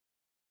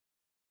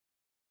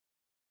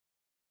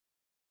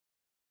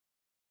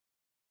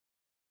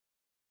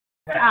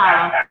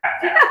Oh.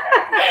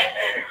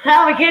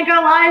 Well, we can't go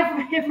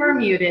live if we're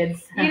muted.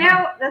 You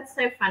know, that's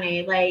so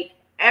funny. Like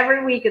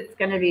every week it's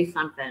going to be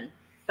something.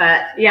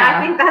 But yeah,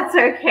 I think that's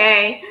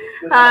okay.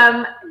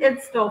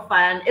 It's still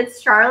fun. It's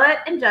Charlotte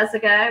and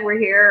Jessica. We're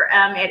here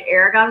at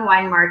Aragon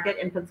Wine Market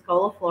in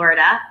Pensacola,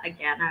 Florida.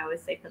 Again, I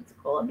always say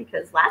Pensacola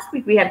because last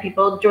week we had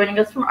people joining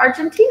us from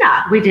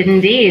Argentina. We did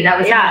indeed. That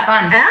was so much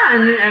fun.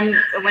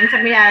 And one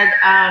time we had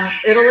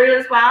Italy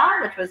as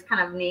well, which was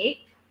kind of neat.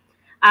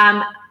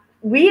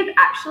 We've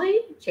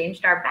actually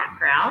changed our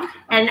background,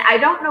 and I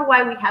don't know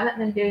why we haven't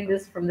been doing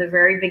this from the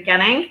very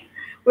beginning.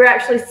 We're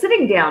actually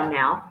sitting down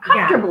now,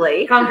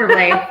 comfortably. Yeah,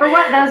 comfortably. For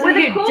what those with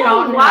of you a cool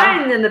don't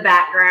wine know. In the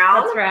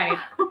background. That's right.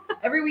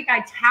 Every week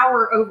I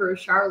tower over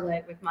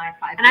Charlotte with my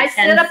 5'10" and I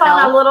sit up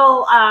on a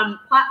little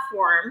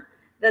platform.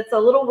 That's a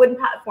little wooden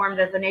platform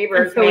that the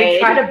neighbors made. So we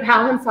try to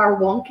balance our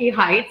wonky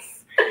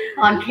heights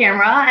on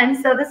camera, and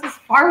so this is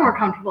far more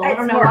comfortable. I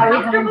don't know why we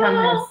haven't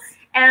done this.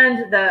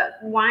 And the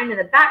wine in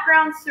the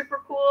background,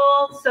 super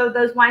cool. So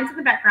those wines in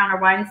the background are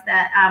wines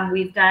that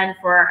we've done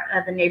for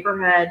the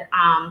neighborhood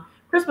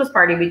Christmas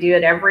party. We do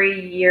it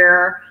every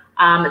year.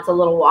 It's a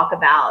little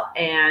walkabout,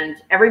 and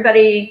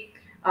everybody,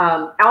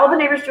 all the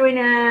neighbors join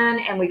in,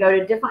 and we go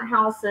to different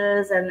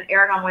houses, and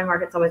Aragon Wine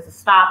Market's always a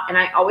stop, and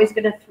I always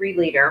get a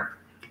 3-liter,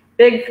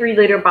 big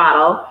 3-liter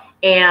bottle,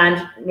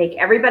 and make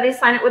everybody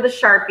sign it with a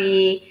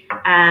Sharpie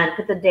and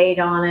put the date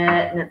on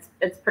it, and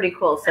it's pretty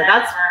cool. So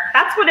that's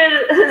what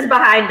it is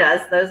behind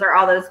us. Those are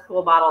all those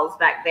cool bottles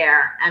back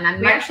there. And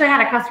we actually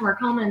had a customer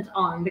comment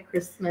on the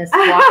Christmas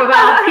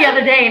walkabout the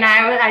other day, and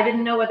I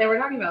didn't know what they were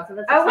talking about. So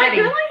that's exciting.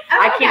 Really?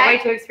 I can't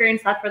wait to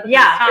experience that for the first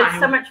time. Yeah, it's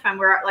so much fun.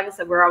 Like I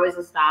said, we're always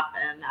a stop,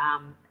 and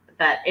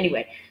but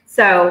anyway,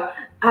 so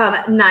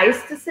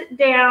nice to sit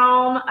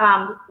down.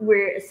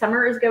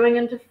 Summer is going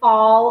into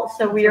fall,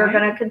 so we are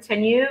going to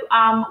continue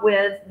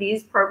with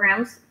these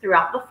programs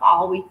throughout the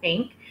fall, we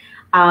think.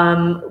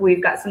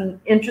 We've got some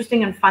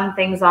interesting and fun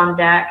things on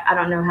deck. I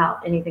don't know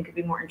how anything could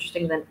be more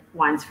interesting than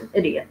wines from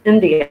India,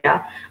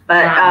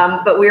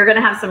 but we're going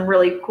to have some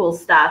really cool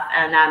stuff,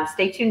 and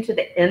stay tuned to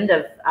the end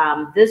of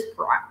this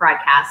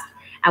broadcast,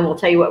 and we'll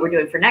tell you what we're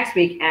doing for next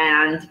week,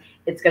 and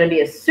it's going to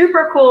be a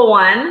super cool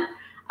one.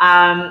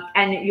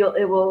 And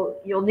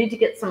you'll need to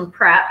get some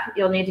prep.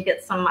 You'll need to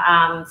get some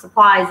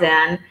supplies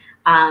in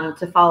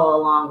to follow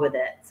along with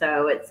it.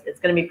 So it's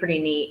going to be pretty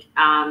neat.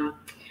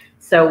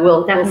 So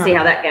we'll see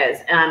how that goes.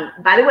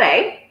 By the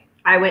way,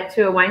 I went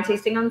to a wine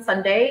tasting on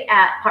Sunday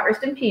at Pot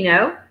Roast and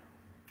Pinot.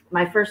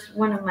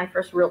 One of my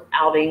first real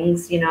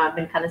outings. You know, I've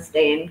been kind of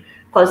staying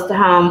close to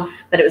home,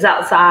 but it was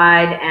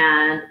outside,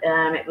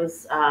 and it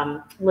was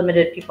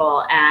limited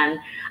people, and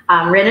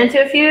ran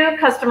into a few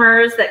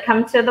customers that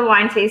come to the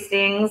wine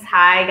tastings.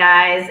 Hi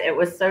guys, it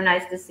was so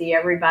nice to see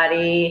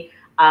everybody.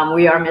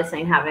 We are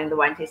missing having the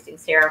wine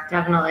tastings here.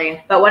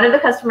 Definitely. But one of the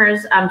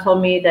customers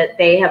told me that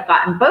they have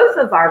gotten both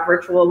of our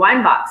virtual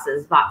wine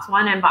boxes, box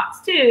 1 and box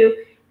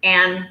 2,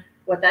 and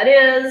what that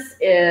is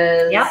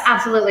yep,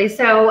 absolutely.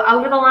 So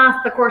over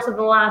the course of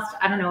the last,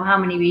 I don't know how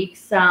many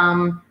weeks,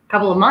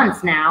 couple of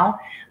months now,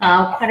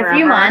 quite a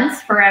few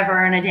months,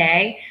 forever and a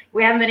day,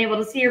 we haven't been able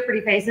to see your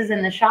pretty faces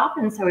in the shop,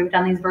 and so we've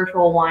done these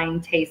virtual wine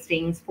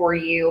tastings for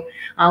you.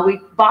 We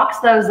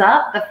boxed those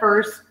up the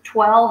first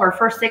 12 or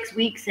first 6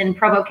 weeks in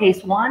promo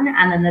case 1,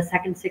 and then the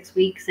second 6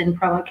 weeks in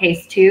promo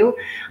case 2.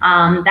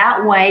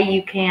 That way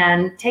you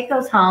can take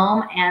those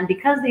home, and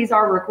because these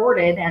are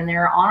recorded and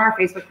they're on our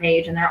Facebook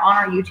page and they're on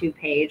our YouTube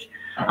page,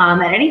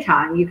 at any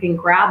time you can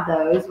grab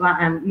those,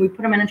 and we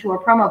put them into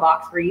a promo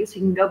box for you, so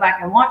you can go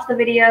back and watch the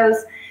videos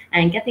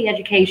and get the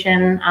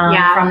education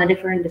from the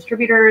different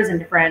distributors and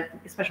different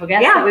special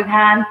guests that we've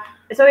had.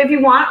 So if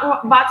you want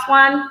box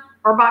 1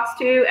 or box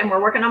 2, and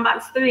we're working on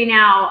box 3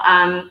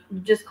 now,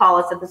 just call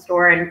us at the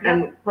store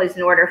and place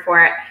an order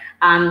for it.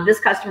 This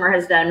customer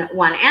has done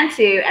 1 and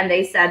 2, and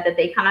they said that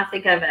they kind of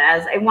think of it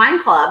as a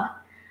wine club,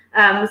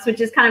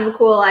 which is kind of a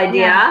cool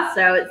idea. Yeah.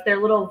 So it's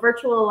their little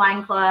virtual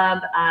wine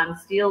club,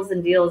 steals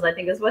and deals, I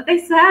think is what they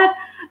said,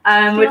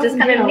 which is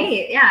kind of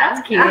neat. Yeah,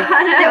 that's cute.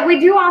 We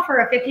do offer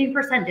a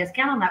 15%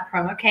 discount on that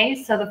promo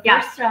case. So the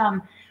first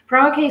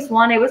promo case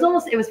 1, it was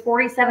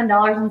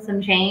 $47 and some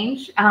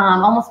change,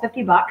 almost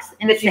 $50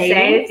 in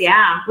savings.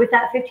 Yeah. With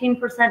that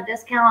 15%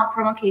 discount,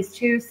 promo case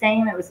 2,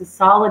 same. It was a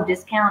solid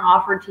discount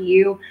offered to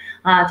you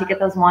to get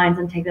those wines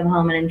and take them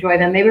home and enjoy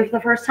them, maybe for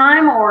the first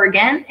time or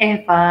again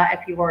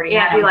if you've already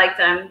had them. If you liked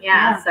them.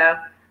 Yeah. So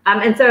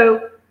and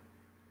so,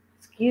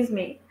 excuse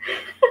me.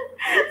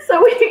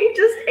 So we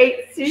just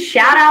ate sushi.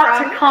 Shout out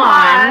to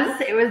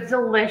Cons. It was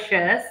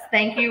delicious.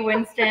 Thank you,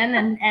 Winston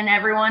and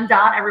everyone.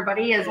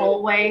 Everybody as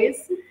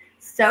always.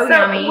 So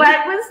yummy.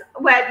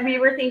 What we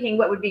were thinking,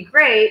 what would be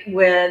great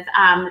with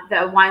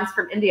the wines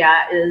from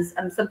India is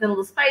something a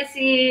little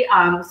spicy.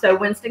 So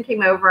Winston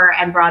came over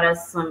and brought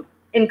us some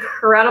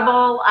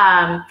incredible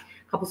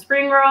couple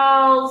spring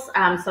rolls,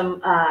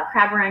 some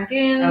crab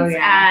rangoons,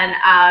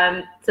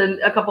 and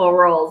a couple of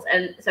rolls.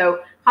 And so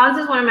Hans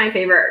is one of my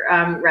favorite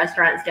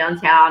restaurants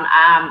downtown.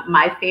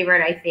 My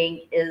favorite, I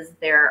think, is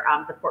their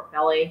the pork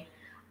belly.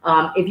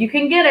 If you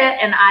can get it,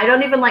 and I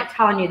don't even like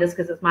telling you this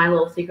because it's my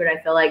little secret,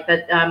 I feel like,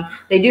 but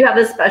they do have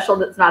this special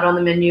that's not on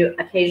the menu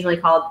occasionally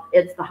called,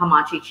 it's the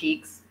Hamachi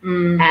Cheeks.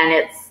 And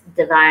it's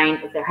divine.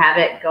 If they have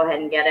it, go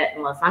ahead and get it,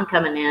 unless I'm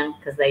coming in,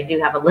 because they do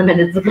have a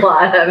limited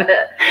supply of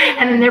it.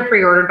 And then they're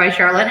pre-ordered by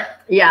Charlotte.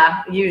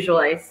 Yeah,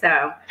 usually.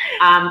 So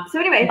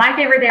anyway, my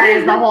favorite there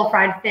is the whole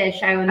fried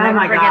fish. I will never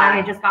forget. God. I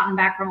had just gotten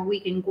back from a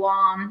week in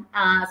Guam,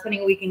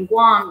 spending a week in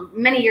Guam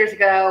many years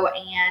ago,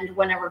 and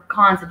whenever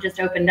cons had just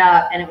opened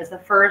up, and it was the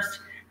first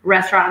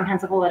restaurant in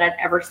Pensacola that I'd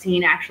ever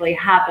seen actually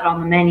have it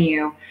on the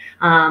menu.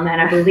 And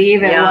I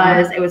believe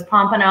it was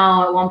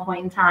pompano at one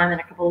point in time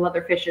and a couple of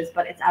other fishes,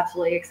 but it's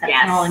absolutely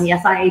exceptional. Yes. And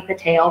yes, I ate the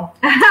tail.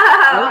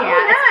 Oh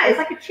yeah, nice. It's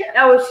like a chip.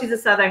 Oh, she's a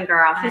Southern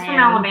girl. She's from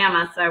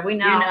Alabama, so we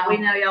know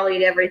y'all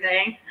eat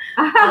everything.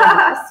 All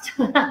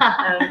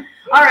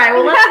right,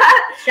 well,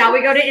 shall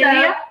we go to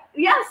India?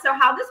 Yeah, so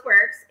how this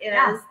works is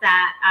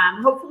that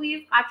hopefully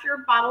you've got your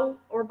bottle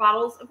or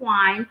bottles of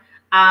wine.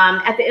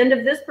 At the end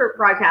of this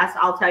broadcast,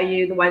 I'll tell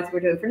you the wines we're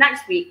doing for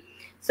next week.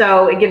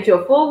 So it gives you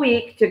a full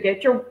week to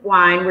get your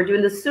wine. We're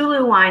doing the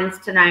SULA wines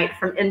tonight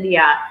from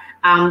India.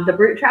 The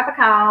Brut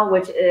Tropicale,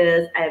 which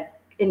is an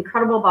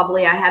incredible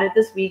bubbly. I had it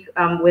this week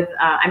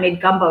I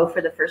made gumbo for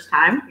the first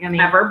time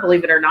ever,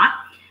 believe it or not.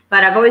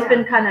 But I've always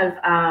been kind of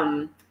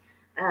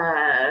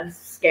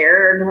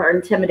scared or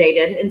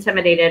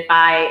intimidated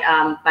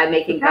by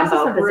making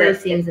gumbo. The process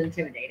of seems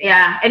intimidating.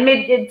 Yeah, and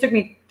it took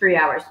me 3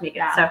 hours to make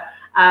it. So.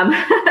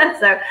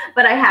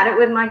 But I had it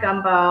with my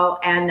gumbo,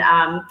 and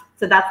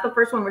so that's the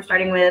first one we're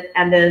starting with,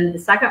 and then the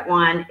second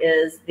one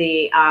is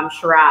the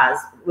Shiraz,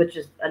 which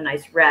is a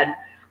nice red,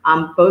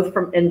 both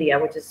from India,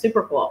 which is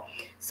super cool.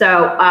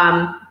 So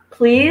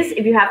please,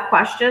 if you have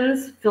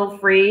questions, feel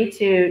free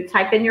to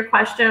type in your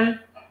question.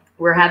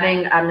 We're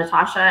having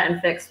Natasha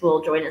and Fix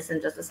will join us in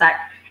just a sec,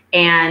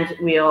 and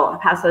we'll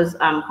pass those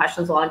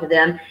questions along to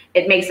them.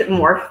 It makes it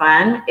more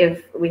fun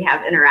if we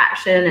have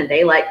interaction and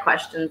they like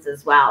questions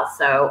as well.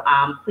 So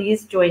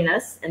please join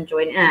us and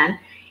join in.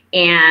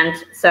 And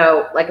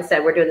so, like I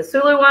said, we're doing the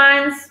SULA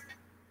wines.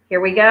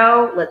 Here we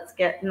go. Let's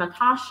get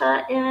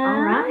Natasha in.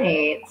 All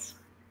right.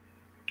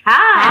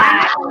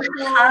 Hi.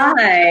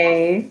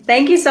 Hi.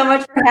 Thank you so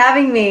much for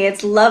having me.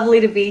 It's lovely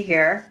to be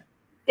here.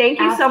 Thank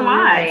you so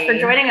much for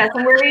joining us.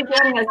 And where are you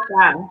joining us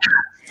from?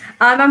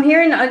 I'm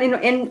here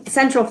in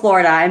Central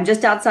Florida. I'm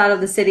just outside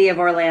of the city of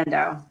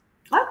Orlando.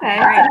 Okay.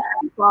 Right.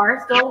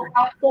 Still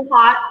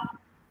hot.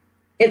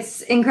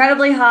 It's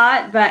incredibly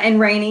hot and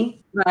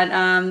rainy, but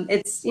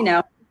it's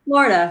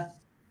Florida.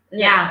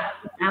 Yeah,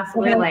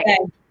 absolutely.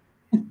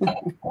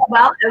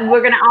 Well,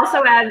 we're going to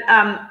also add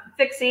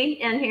Fixie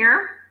in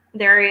here.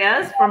 There he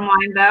is from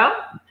Winebow.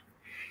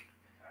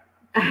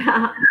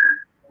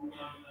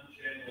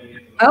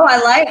 Oh,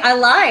 I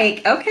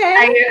like.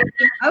 Okay.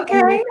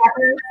 Okay.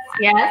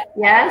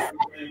 Yes.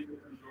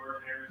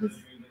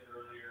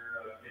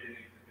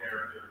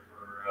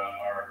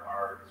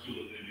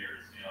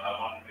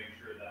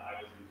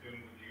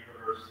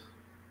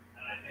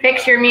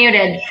 Fix, you're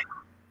muted.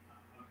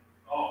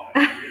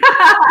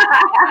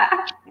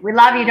 We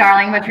love you,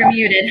 darling, but you're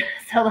muted.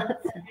 So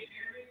let's.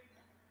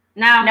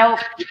 No. Nope.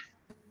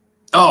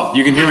 Oh,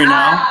 you can hear me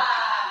now?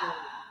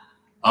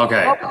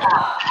 Okay.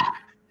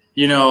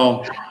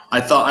 I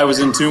thought I was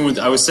in tune with,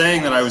 I was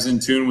saying that I was in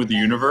tune with the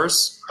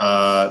universe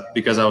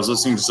because I was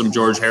listening to some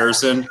George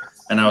Harrison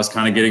and I was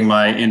kind of getting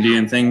my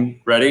Indian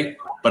thing ready.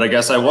 But I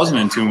guess I wasn't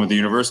in tune with the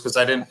universe because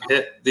I didn't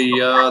hit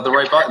the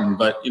right button.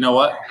 But you know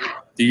what?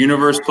 The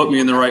universe put me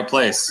in the right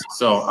place.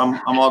 So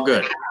I'm all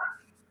good.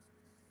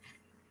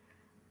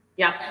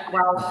 Yeah.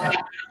 Well,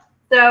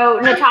 so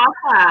Natasha,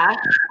 have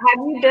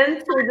you been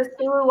to the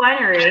SULA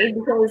winery?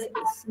 Because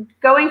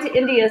going to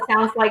India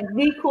sounds like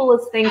the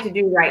coolest thing to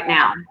do right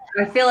now.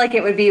 I feel like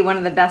it would be one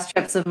of the best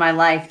trips of my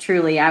life,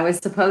 truly. I was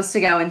supposed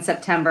to go in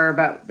September,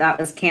 but that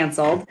was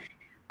canceled.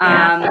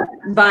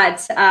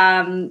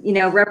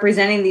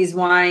 Representing these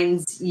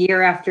wines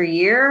year after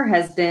year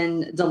has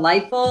been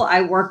delightful.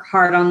 I work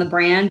hard on the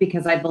brand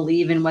because I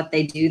believe in what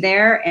they do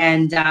there.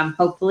 And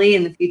hopefully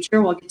in the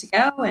future, we'll get to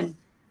go and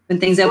when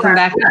things open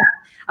back up.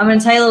 I'm going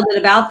to tell you a little bit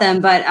about them,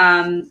 but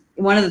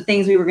one of the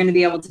things we were going to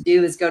be able to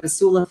do is go to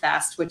SULA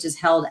Fest, which is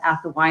held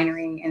at the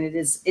winery. And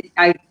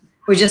I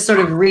was just sort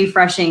of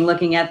refreshing,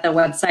 looking at the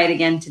website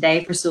again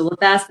today for SULA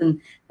Fest and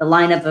the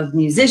lineup of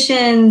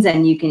musicians,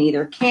 and you can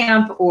either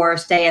camp or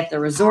stay at the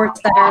resorts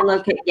that are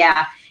located.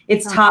 Yeah,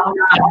 it's top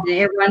notch.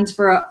 It runs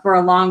for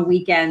a long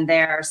weekend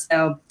there.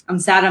 So I'm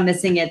sad I'm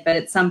missing it, but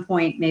at some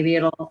point maybe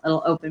it'll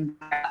open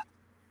back up.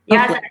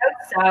 Yes, I hope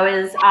so.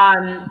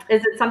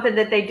 Is it something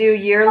that they do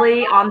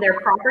yearly on their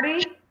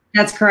property?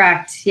 That's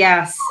correct.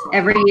 Yes.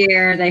 Every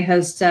year they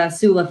host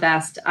SULA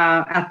Fest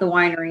at the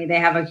winery. They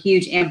have a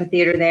huge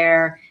amphitheater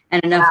there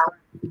and enough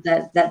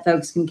that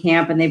folks can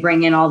camp, and they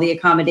bring in all the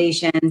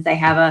accommodations. They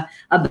have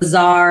a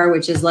bazaar,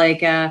 which is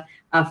like a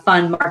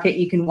fun market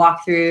you can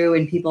walk through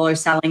and people are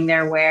selling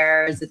their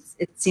wares.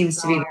 It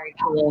seems to be very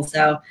cool.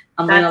 So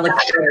I'm going to look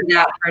forward to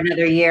that for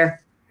another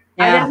year.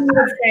 I definitely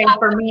would say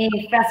for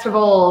me,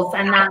 festivals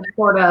and that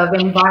sort of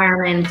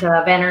environment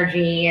of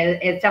energy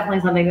is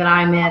definitely something that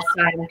I miss.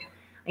 I'm,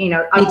 you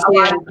know, like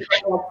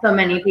so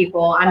many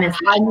people, I miss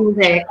live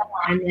music.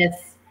 I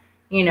miss,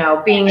 you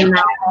know, being in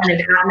that kind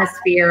of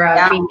atmosphere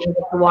of being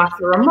able to walk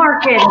through a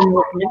market and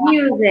listen to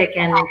music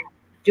and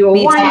do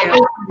a wine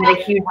tasting at a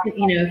huge,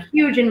 you know,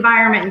 huge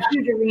environment and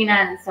huge arena.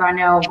 And so I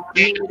know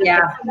me and the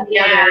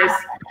others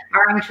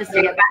are anxious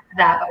to get back to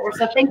that, but we're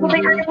so thankful that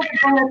you're able to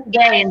join us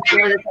today and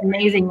share this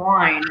amazing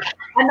wine.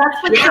 And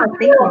that's what's so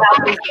cool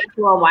about these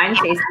virtual wine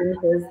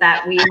tastings is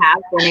that we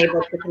have been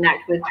able to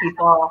connect with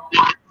people,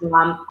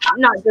 not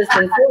just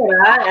in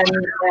Florida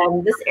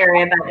and this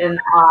area, but in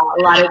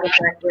a lot of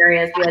different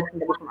areas. We had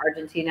somebody from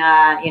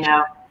Argentina, you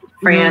know,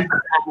 France,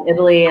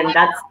 Italy, and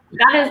that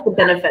is the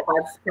benefit.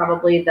 That's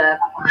probably the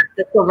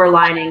silver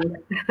lining.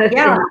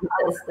 Yeah.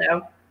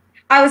 So.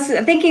 I was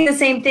thinking the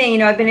same thing. You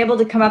know, I've been able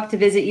to come up to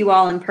visit you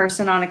all in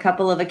person on a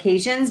couple of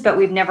occasions, but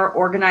we've never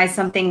organized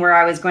something where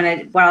I was going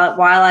to,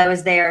 while I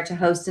was there, to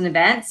host an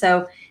event.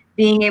 So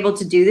being able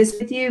to do this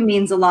with you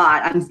means a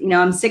lot. I'm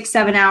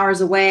 6-7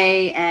 hours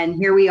away, and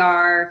here we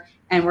are,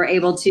 and we're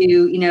able to,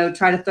 you know,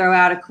 try to throw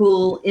out a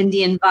cool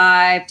Indian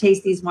vibe,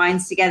 taste these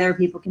wines together.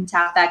 People can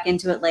tap back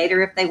into it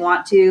later if they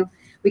want to.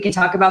 We can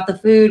talk about the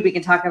food. We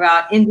can talk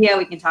about India.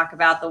 We can talk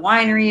about the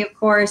winery, of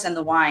course, and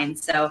the wine.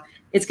 So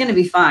it's going to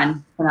be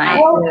fun tonight.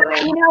 Well,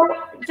 you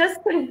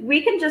know,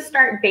 we can just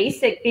start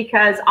basic,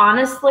 because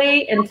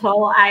honestly,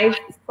 until I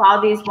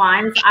saw these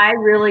wines, I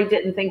really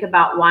didn't think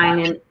about wine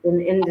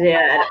in India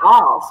at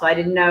all. So I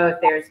didn't know if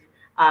there's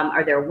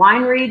are there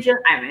wine regions?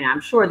 I mean, I'm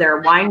sure there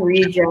are wine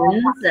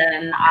regions,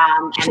 and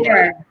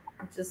Sure.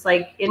 just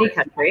like any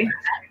country.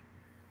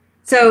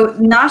 So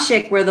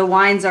Nashik, where the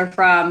wines are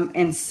from,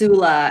 and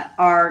Sula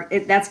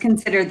that's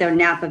considered the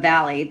Napa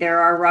Valley. There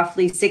are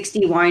roughly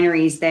 60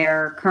 wineries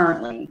there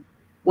currently.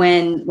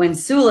 When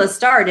Sula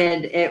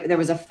started, there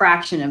was a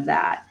fraction of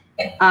that.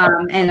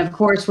 And of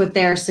course, with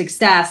their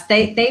success,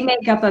 they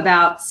make up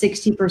about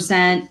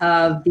 60%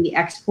 of the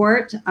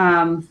export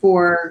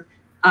for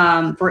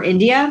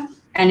India.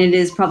 And it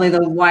is probably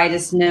the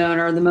widest known,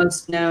 or the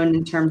most known,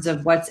 in terms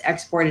of what's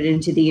exported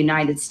into the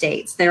United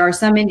States. There are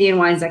some Indian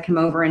wines that come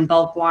over in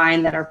bulk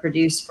wine that are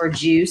produced for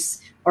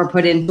juice, or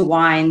put into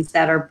wines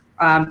that are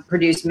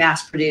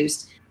mass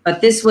produced.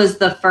 But this was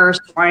the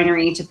first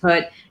winery to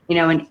put, you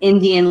know, an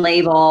Indian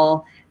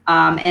label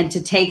and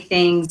to take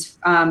things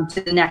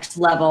to the next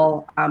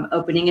level,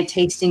 opening a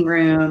tasting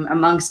room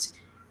amongst.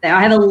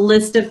 I have a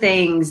list of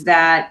things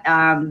that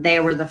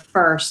they were the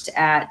first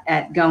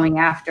at going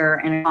after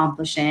and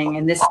accomplishing.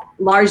 And this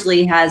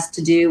largely has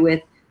to do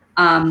with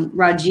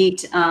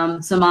Rajit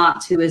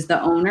Samat, who is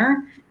the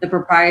owner, the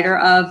proprietor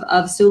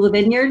of SULA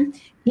Vineyard.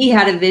 He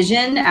had a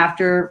vision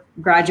after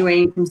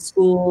graduating from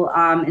school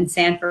in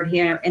Stanford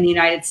here in the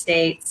United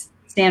States,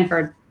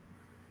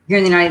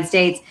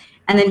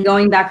 and then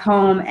going back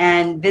home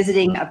and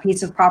visiting a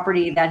piece of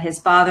property that his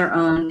father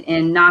owned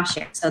in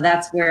Nashik. So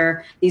that's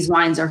where these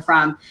wines are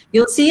from.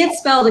 You'll see it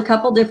spelled a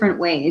couple different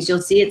ways.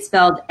 You'll see it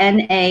spelled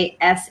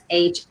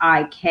Nashik,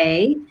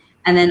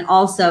 and then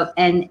also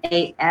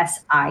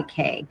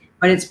Nasik,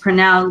 but it's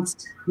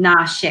pronounced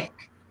Nashik.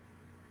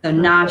 So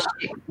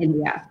Nashik,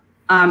 India.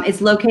 It's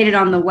located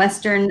on the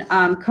western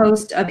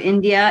coast of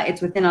India.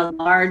 It's within a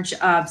large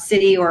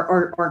city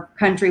or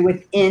country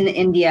within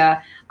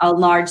India, a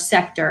large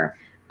sector.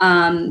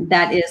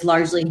 That is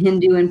largely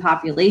Hindu in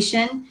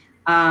population,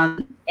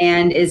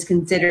 and is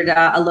considered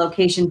a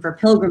location for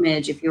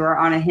pilgrimage. If you are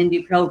on a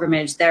Hindu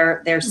pilgrimage,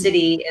 their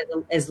city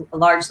is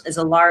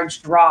a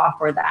large draw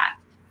for that.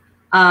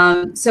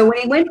 So when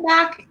he went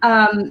back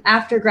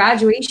after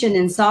graduation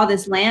and saw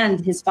this land,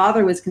 his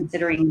father was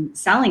considering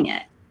selling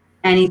it.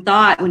 And he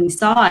thought, when he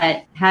saw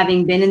it,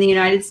 having been in the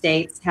United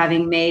States,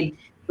 having made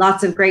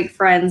lots of great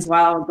friends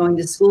while going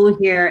to school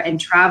here and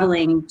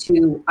traveling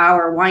to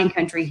our wine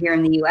country here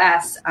in the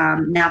U.S.,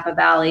 Napa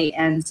Valley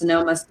and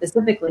Sonoma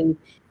specifically,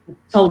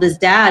 told his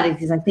dad,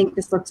 because I think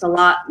this looks a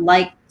lot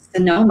like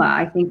Sonoma.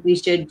 I think we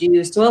should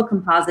do soil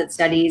composite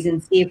studies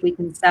and see if we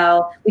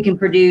can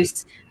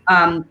produce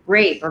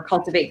grape or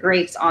cultivate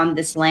grapes on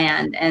this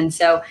land. And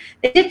so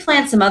they did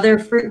plant some other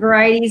fruit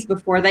varieties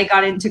before they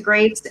got into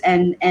grapes,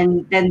 and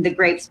then the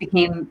grapes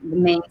became the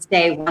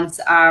mainstay once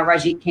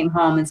Rajit came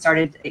home and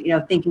started, you know,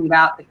 thinking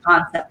about the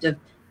concept of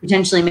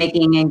potentially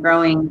making and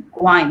growing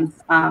wines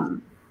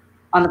on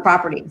the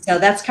property. So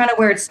that's kind of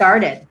where it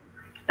started.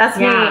 That's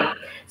neat.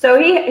 So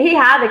he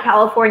had a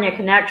California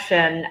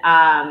connection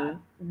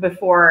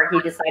before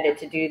he decided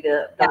to do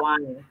the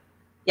wine.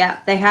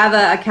 Yeah, they have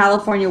a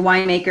California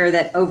winemaker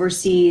that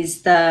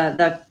oversees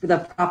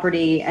the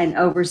property and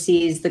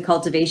oversees the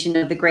cultivation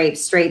of the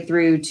grapes straight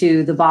through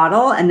to the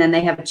bottle, and then they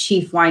have a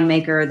chief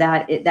winemaker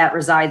that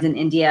resides in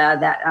India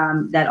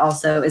that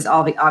also is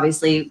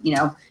obviously, you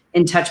know,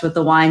 in touch with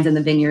the wines and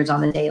the vineyards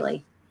on the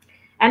daily.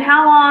 And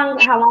how long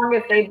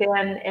have they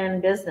been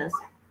in business?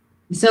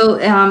 So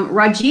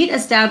Rajit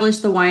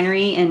established the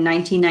winery in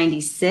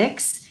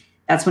 1996.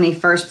 That's when he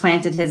first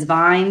planted his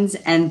vines.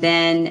 And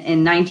then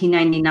in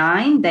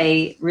 1999,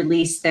 they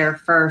released their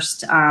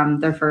first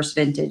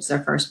vintage,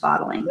 their first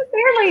bottling.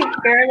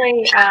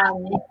 Fairly,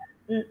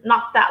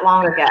 not that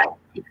long ago.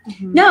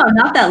 No,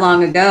 not that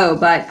long ago,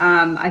 but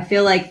I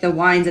feel like the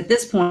wines at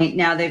this point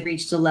now they've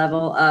reached a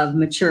level of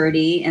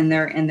maturity in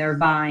their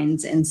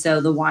vines, and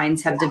so the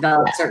wines have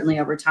developed certainly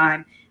over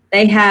time.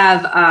 They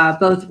have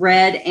both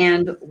red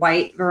and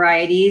white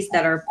varieties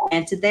that are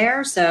planted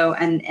there. So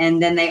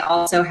and then they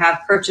also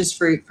have purchased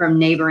fruit from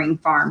neighboring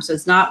farms. So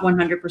it's not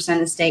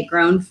 100% estate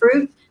grown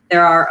fruit.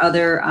 There are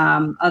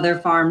other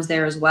farms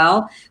there as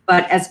well.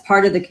 But as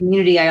part of the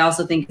community, I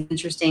also think it's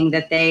interesting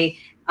that they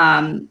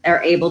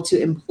are able to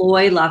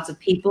employ lots of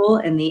people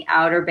in the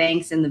Outer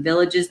Banks and the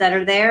villages that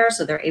are there.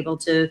 So they're able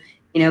to,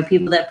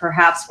 people that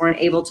perhaps weren't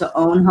able to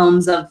own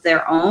homes of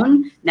their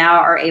own now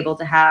are able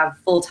to have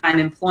full-time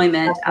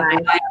employment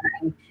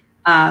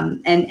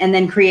and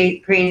then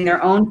creating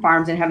their own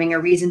farms and having a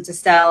reason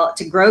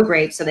to grow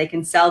grapes so they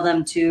can sell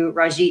them to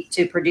Rajit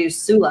to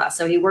produce SULA.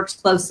 So he works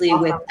closely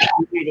with the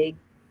community.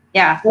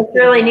 Yeah. That's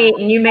really neat.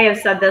 And you may have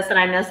said this and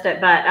I missed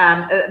it, but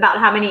about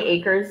how many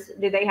acres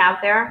do they have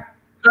there?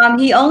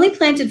 He only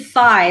planted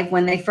 5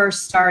 when they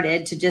first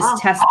started to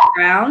just test the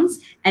grounds,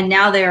 and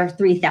now there are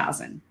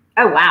 3,000.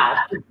 Oh, wow.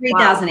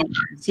 3,000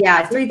 acres.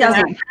 Yeah,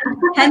 3,000.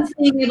 Hence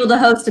being able to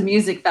host a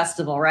music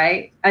festival,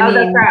 right? I mean,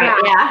 that's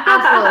right. Yeah,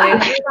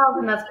 absolutely.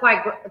 3,000, that's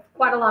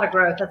quite a lot of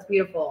growth. That's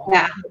beautiful.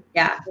 Yeah.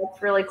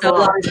 That's really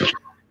cool.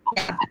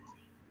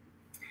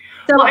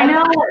 So I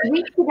know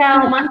weeks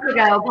ago, months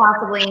ago,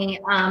 possibly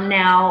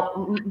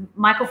now,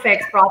 Michael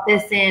Fix brought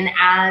this in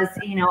as,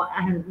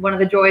 one of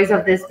the joys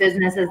of this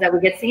business is that we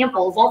get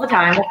samples all the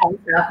time with fun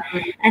stuff.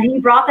 And he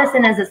brought this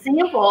in as a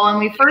sample, and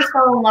we first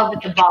fell in love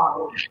with the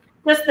bottle.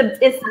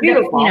 It's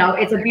beautiful.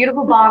 It's a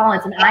beautiful bottle.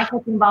 It's an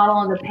eye-catching bottle,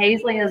 and the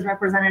paisley is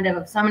representative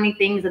of so many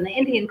things in the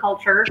Indian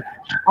culture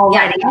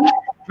already.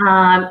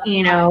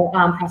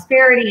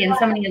 Prosperity and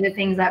so many other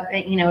things that,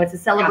 it's a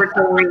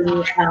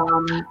celebratory,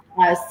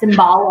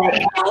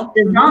 symbolic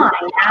design,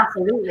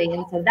 absolutely.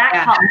 And so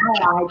that caught my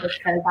eye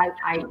because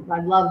I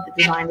love the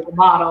design of the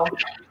bottle.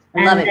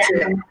 I love it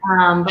too.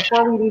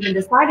 Before we even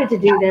decided to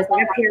do this,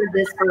 I paired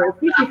this for a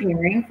future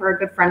pairing for a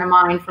good friend of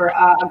mine for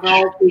a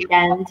girls'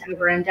 weekend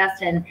over in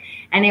Destin,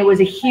 and it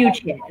was a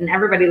huge hit, and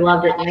everybody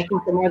loved it. And I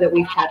think the more that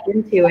we've tapped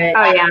into it,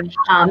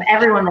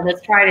 everyone that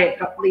has tried it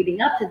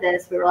leading up to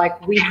this, we were like,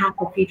 we have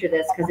to feature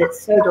this because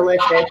it's so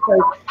delicious.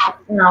 So,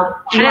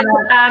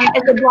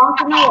 it's a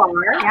Blanc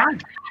Noir. Yeah.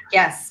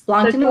 Yes,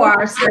 Blanc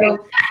Noir.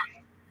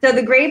 So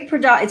the grape,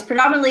 it's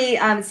predominantly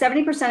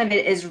 70% of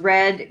it is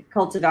red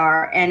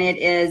cultivar, and it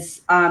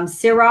is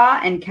Syrah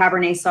and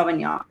Cabernet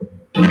Sauvignon.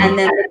 And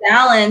then the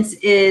balance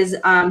is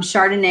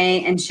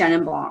Chardonnay and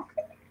Chenin Blanc.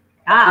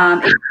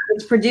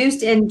 It's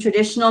produced in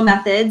traditional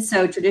methods,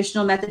 so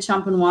traditional method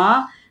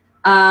champenois.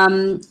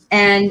 And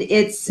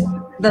in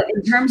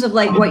terms of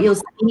like what you'll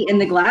see in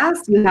the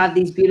glass, you have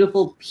these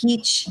beautiful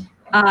peach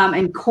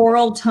and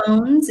coral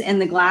tones in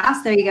the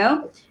glass. There you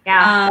go.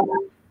 Yeah.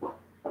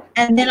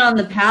 And then on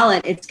the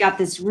palate, it's got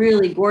this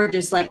really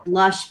gorgeous, like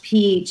lush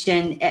peach.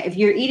 And if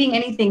you're eating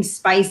anything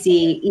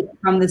spicy,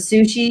 from the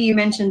sushi you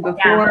mentioned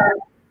before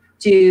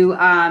to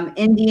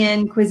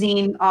Indian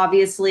cuisine,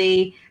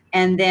 obviously,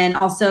 and then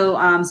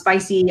also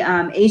spicy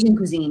Asian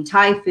cuisine,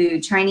 Thai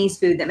food, Chinese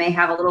food that may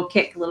have a little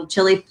kick, a little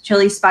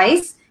chili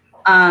spice.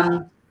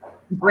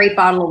 Great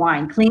bottle of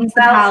wine, cleans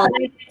the palate.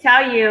 Let me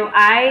tell you,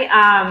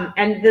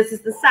 and this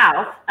is the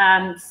South,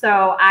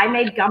 so I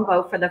made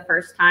gumbo for the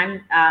first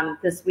time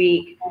this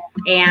week,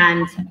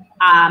 and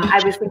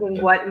I was thinking,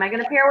 what am I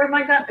going to pair with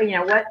my gumbo?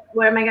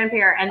 What am I going to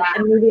pair? And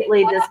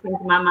immediately this came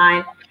to my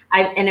mind,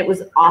 and it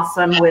was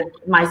awesome with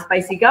my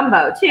spicy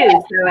gumbo too.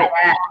 So it,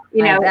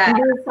 can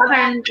do a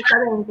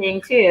southern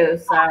thing too.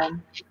 So.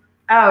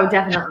 Oh,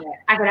 definitely.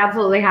 I could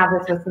absolutely have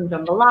this with some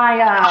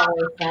jambalaya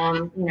or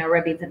some,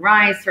 red beans and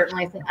rice,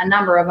 certainly a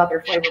number of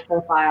other flavor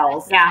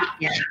profiles. Yeah.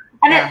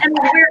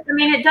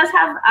 It does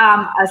have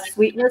a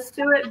sweetness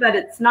to it, but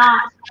it's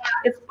not,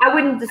 I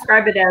wouldn't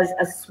describe it as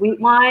a sweet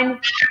wine.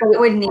 But it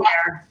wouldn't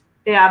either.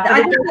 Yeah, but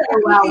it does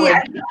go well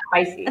with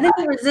spicy. I think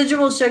the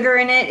residual sugar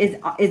in it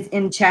is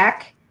in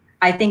check.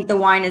 I think the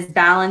wine is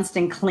balanced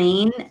and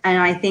clean,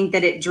 and I think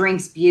that it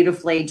drinks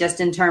beautifully just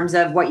in terms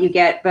of what you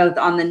get both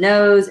on the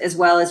nose as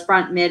well as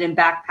front, mid, and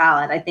back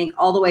palate. I think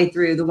all the way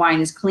through the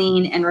wine is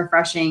clean and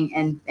refreshing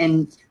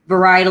and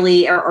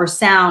varietally or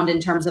sound in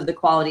terms of the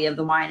quality of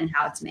the wine and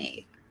how it's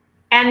made.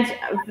 And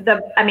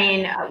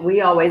we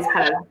always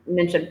kind of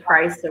mention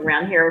price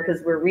around here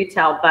because we're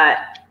retail,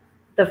 but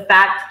the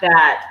fact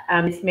that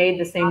it's made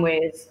the same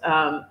way as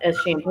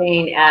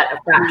champagne at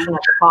a fraction of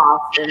the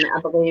cost, and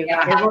I believe we're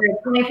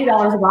at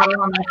 $22 a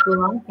bottle on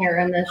the here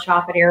in the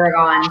shop at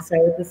Aragon, so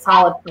it's a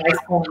solid price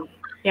point.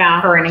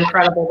 Yeah, for an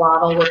incredible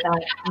bottle with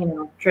that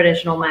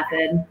traditional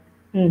method.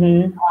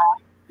 Any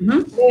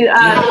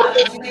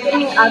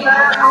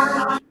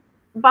other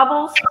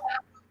bubbles?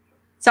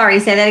 Sorry,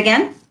 say that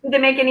again. Do they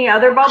make any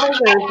other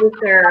bubbles, or is this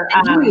their?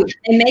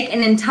 They make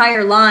an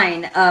entire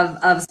line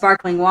of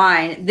sparkling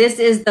wine. This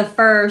is the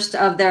first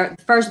of their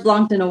first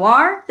Blanc de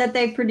Noir that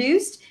they've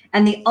produced,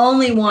 and the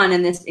only one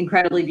in this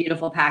incredibly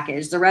beautiful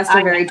package. The rest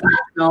are very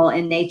traditional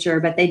in nature,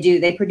 but they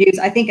produce.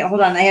 I think. Hold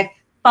on, they have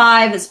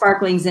 5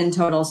 sparklings in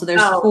total, so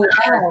there's 4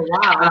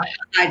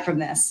 aside from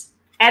this.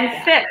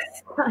 And 6.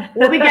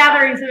 We'll be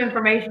gathering some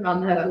information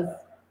on those.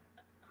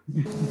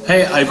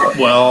 Hey,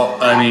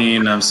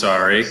 I'm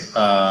sorry.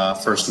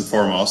 First and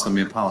foremost, let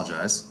me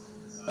apologize.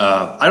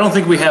 I don't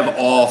think we have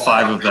all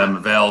 5 of them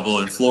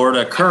available in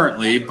Florida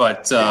currently,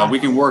 but we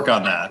can work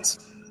on that.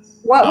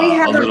 What we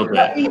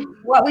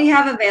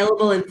have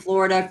available in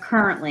Florida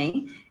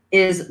currently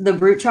is the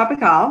Brut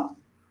Tropicale,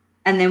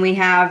 and then we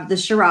have the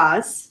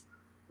Shiraz,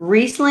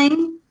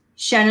 Riesling,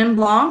 Chenin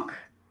Blanc,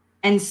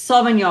 and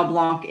Sauvignon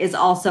Blanc is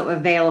also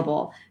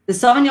available. The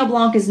Sauvignon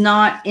Blanc is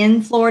not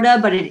in Florida,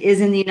 but it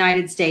is in the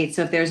United States.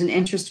 So if there's an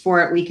interest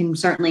for it, we can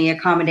certainly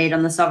accommodate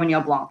on the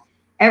Sauvignon Blanc.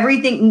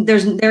 Everything,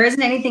 there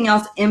isn't anything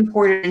else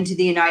imported into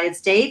the United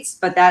States,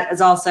 but that is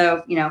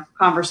also,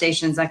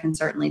 conversations that can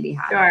certainly be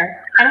had.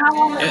 Sure. And how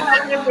long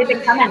have they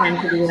been coming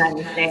into the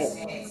United States?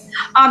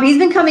 He's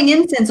been coming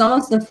in since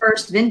almost the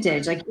first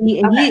vintage. Like he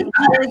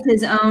is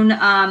his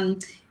own.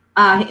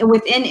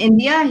 Within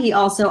India, he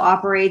also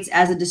operates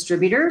as a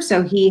distributor.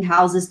 So he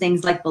houses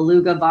things like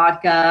Beluga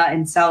vodka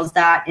and sells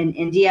that in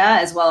India,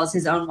 as well as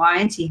his own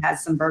wines. He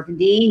has some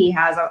Burgundy. He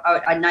has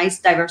a nice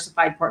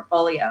diversified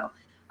portfolio.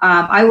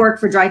 I work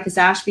for Dreyfus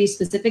Ashby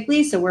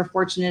specifically, so we're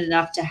fortunate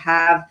enough to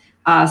have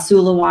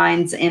SULA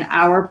wines in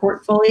our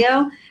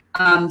portfolio.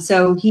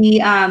 So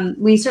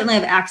we certainly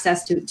have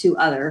access to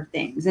other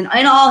things. And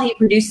in all, he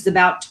produces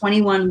about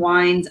 21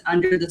 wines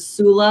under the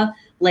SULA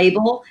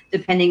label,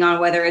 depending on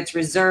whether it's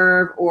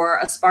reserve or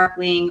a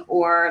sparkling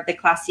or the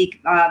classique,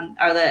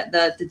 or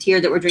the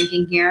tier that we're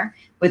drinking here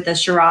with the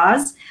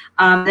Shiraz.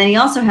 Then he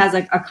also has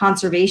a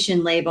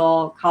conservation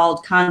label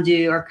called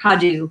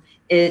Kadu,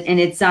 and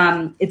it's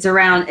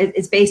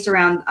based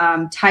around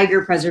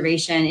tiger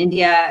preservation.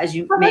 India, as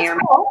you may or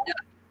may not know,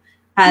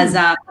 has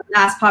a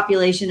mass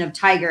population of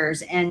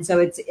tigers, and so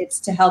it's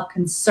to help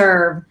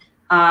conserve.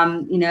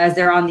 As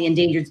they're on the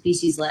endangered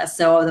species list.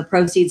 So the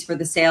proceeds for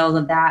the sales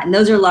of that, and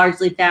those are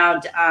largely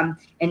found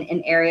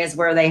in areas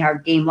where they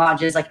have game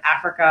lodges, like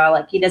Africa.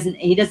 Like he doesn't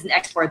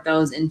export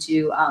those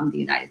into the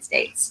United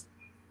States.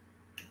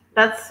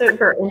 That's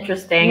super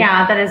interesting.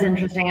 Yeah, that is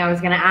interesting. I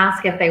was going to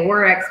ask if they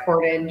were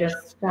exported,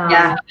 just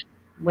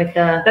with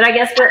the. But I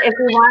guess if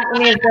we want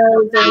any of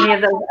those or any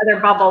of those other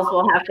bubbles,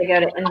 we'll have to go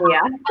to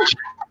India.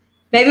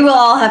 Maybe we'll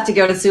all have to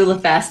go to SULA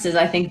Fest is,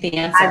 I think, the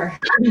answer.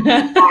 I'm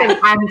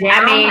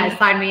down.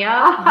 Sign me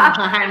up.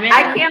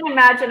 I can't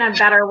imagine a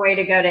better way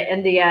to go to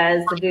India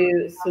is to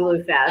do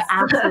SULA Fest.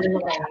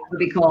 Absolutely. That would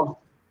be cool.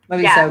 That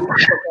would be so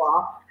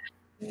cool.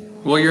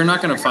 Well, you're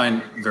not going to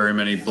find very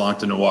many Blanc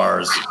de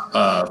Noirs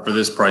for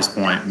this price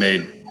point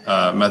made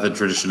method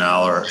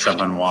traditionnel or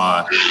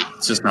champenois.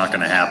 It's just not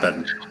going to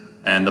happen.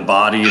 And the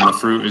body and the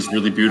fruit is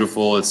really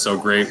beautiful. It's so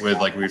great with,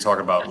 like we were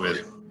talking about,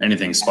 with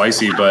anything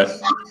spicy, but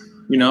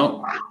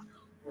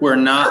we're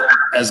not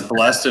as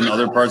blessed in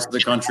other parts of the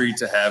country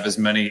to have as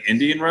many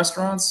Indian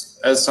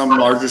restaurants as some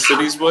larger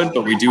cities would,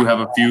 but we do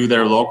have a few that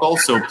are local.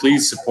 So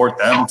please support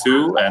them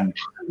too. And,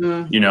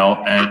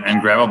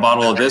 and grab a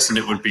bottle of this, and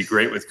it would be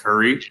great with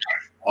curry.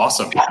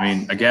 Awesome. I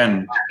mean,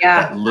 again,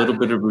 that little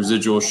bit of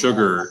residual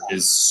sugar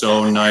is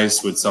so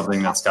nice with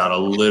something that's got a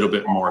little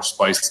bit more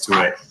spice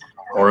to it.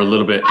 Or a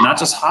little bit, not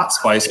just hot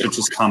spice, but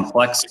just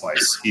complex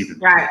spice even.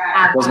 Right.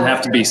 It doesn't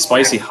have to be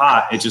spicy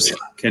hot. It just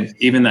can,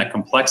 even that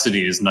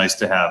complexity is nice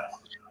to have.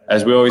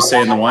 As we always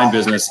say in the wine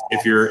business,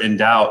 if you're in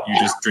doubt, you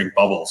just drink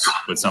bubbles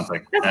with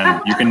something.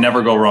 And you can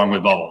never go wrong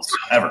with bubbles,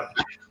 ever.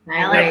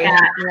 I like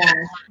that. Yeah.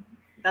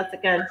 That's a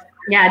good.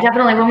 Yeah,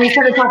 definitely. When we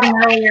started talking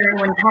earlier,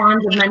 when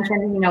Collins had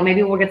mentioned,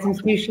 maybe we'll get some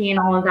sushi and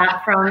all of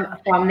that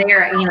from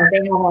there. They have a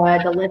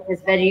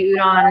delicious veggie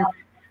udon.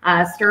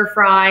 Stir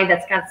fry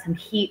that's got some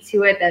heat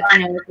to it that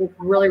it's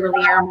really,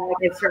 really aromatic.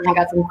 They've certainly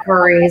got some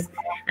curries,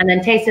 and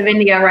then Taste of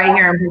India right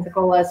here in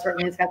Pensacola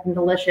certainly has got some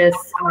delicious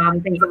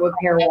things that would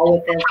pair well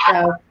with this.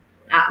 So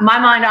my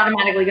mind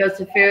automatically goes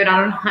to food. I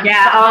don't know. I'm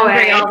so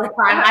hungry all the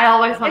time. I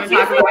always want to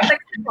talk about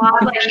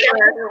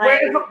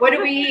what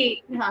do we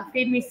eat?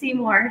 Feed me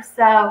Seymour.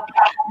 So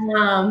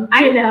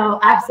I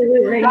know,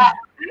 absolutely.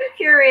 I'm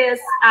curious,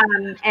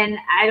 and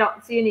I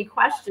don't see any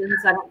questions.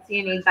 I don't see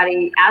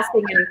anybody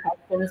asking any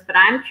questions, but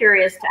I'm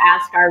curious to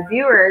ask our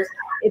viewers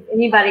if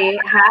anybody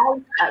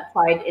has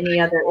tried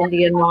any other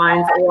Indian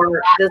wines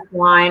or this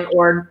wine,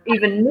 or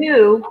even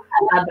knew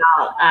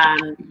about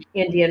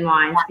Indian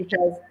wines,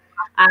 because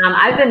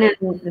I've been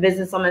in the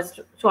business almost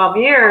 12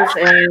 years,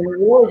 and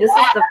really this is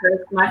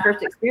my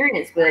first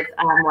experience with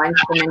wines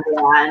from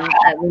India,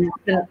 and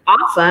it's been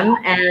awesome.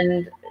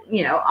 And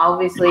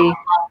obviously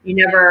you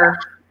never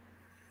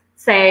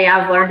say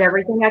I've learned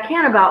everything I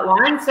can about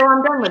wine, so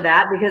I'm done with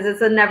that because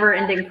it's a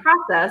never-ending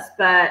process.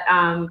 But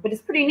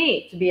it's pretty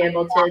neat to be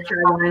able to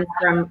try wines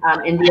from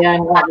India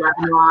and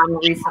Lebanon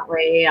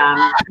recently.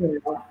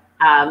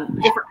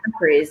 Different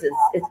countries.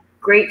 It's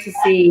great to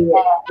see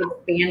it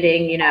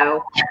expanding, you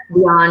know,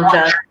 beyond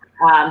just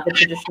the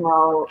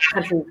traditional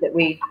countries that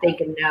we think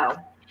and know.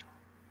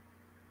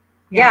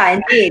 Yeah,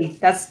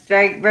 indeed. That's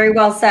very, very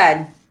well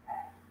said.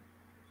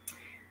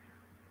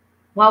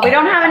 Well, we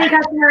don't have any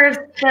customers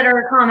that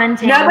are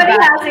commenting. Nobody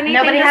has anything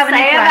to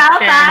say about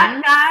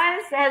that,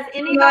 guys. Has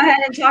anybody? Go ahead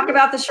and talk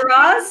about the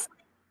Shiraz.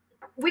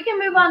 We can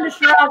move on to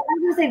Shiraz. I was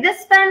going to say,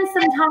 this spends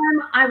some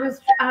time, I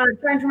was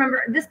trying to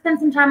remember, this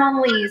spends some time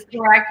on lees,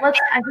 correct? I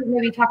think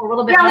maybe talk a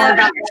little bit more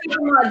about it.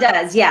 It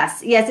does,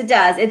 yes. Yes, it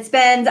does. It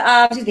spends,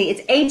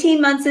 it's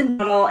 18 months in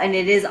total, and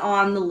it is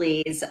on the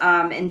lees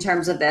in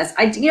terms of this.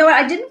 You know what,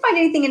 I didn't find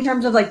anything in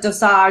terms of like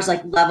dosage,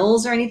 like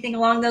levels or anything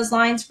along those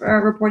lines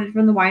reported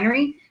from the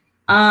winery.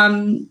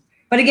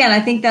 But again, I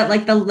think that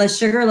like the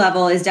sugar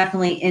level is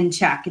definitely in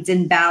check. It's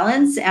in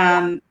balance.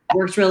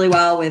 Works really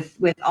well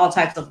with all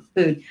types of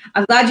food.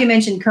 I'm glad you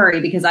mentioned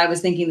curry because I was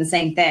thinking the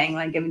same thing.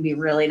 Like it would be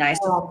really nice.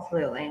 Oh,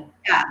 absolutely.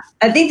 Yeah.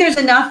 I think there's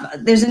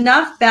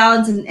enough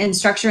balance and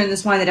structure in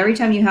this wine that every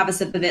time you have a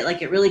sip of it,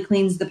 like it really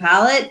cleans the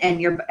palate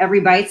and every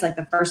bite's like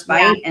the first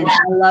bite. Yeah. And I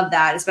love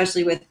that,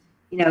 especially with,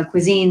 you know,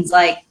 cuisines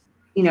like,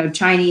 you know,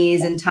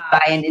 Chinese and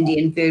Thai and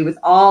Indian food with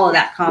all of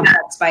that complex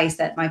spice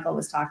that Michael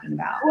was talking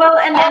about. Well,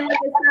 and then like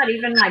I said,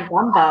 even my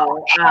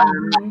gumbo,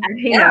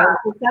 you know,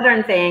 it's a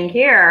Southern thing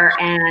here,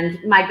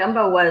 and my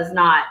gumbo was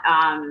not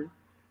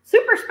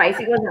super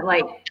spicy. It wasn't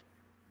like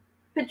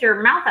put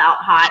your mouth out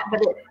hot, but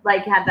it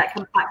like had that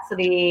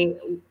complexity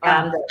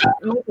that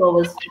Michael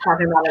was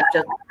talking about of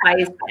just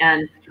spice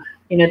and,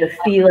 you know, the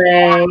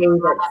filet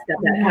that's got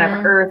that kind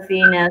of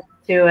earthiness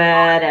to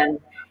it, and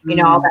you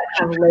know, all that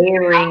kind of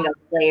layering of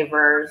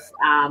flavors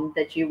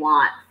that you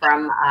want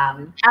from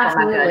a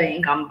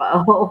good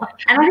gumbo.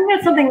 And I think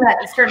that's something that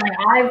certainly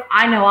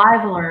I know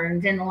I've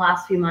learned in the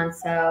last few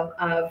months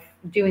of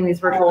doing these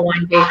virtual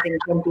wine tastings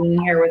and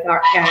being here with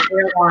our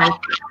Aragon,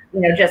 you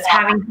know, just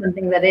having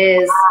something that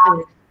is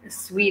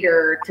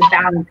sweeter to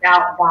balance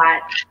out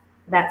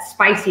that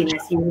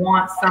spiciness. You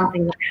want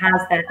something that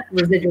has that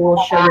residual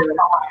sugar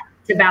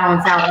to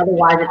balance out.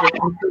 Otherwise, it just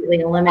completely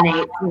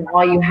eliminates. You know,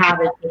 all you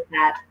have is just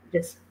that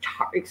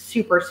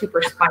super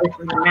spicy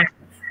in your mouth.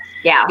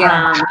 Yeah.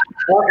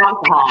 Or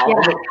alcohol.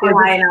 Yeah. Too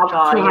high in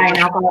alcohol. Too high in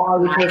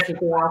alcohol. You taste it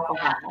through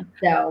alcohol.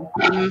 So,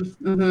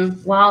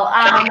 well,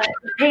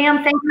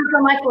 Pam, thank you so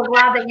much. We're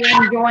glad that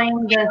you're enjoying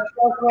the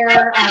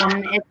sparkler.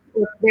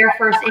 It's their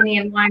first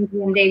Indian wine.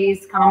 And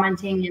Davies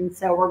commenting, and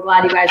so we're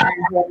glad you guys are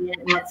enjoying it.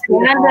 And it's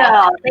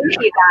wonderful.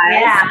 Thank you guys.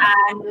 Yeah.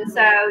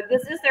 So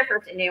this is their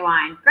first Indian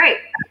wine. Great.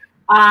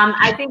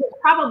 I think it's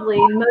probably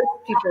most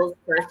people's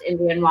first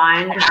Indian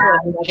wine. Like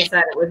I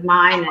said, it was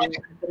mine, and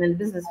I've been in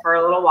business for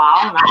a little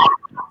while, not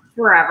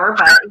forever,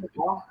 but you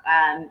know,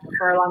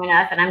 for long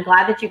enough. And I'm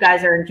glad that you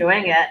guys are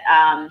enjoying it.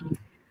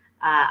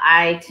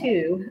 I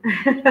too,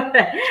 and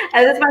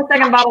this is my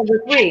second bottle this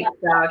week,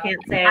 so I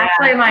can't say.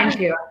 Actually, mine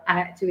too.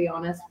 To be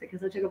honest,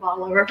 because I took a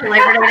bottle over for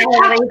Labor Day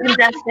holiday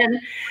congestion.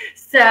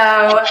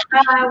 So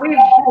we've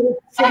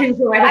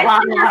enjoyed a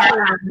lot.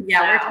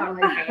 Yeah, we're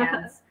totally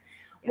fans.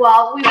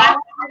 Well, we want to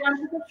go on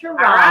to the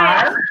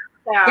Shiraz.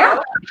 Right.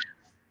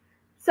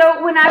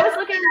 So when I was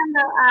looking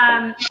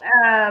on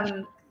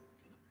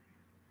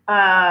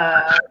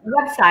the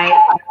website,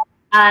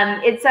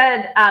 it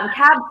said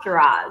Cab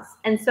Shiraz,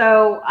 and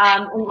so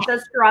and it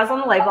says Shiraz on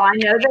the label. I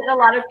know that a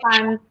lot of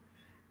times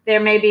there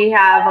maybe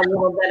have a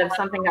little bit of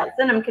something else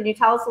in them. Can you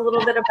tell us a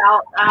little bit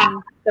about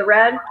the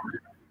red?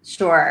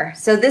 Sure.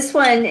 So this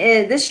one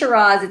is this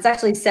Shiraz. It's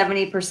actually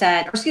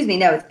 70%, or excuse me,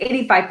 no, it's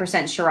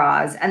 85%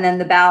 Shiraz, and then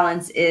the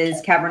balance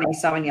is Cabernet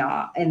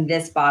Sauvignon in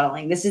this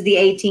bottling. This is the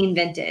 18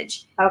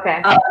 vintage.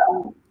 Okay.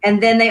 And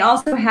then they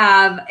also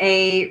have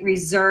a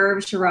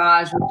reserve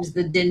Shiraz, which is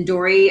the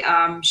Dindori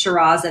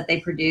Shiraz that they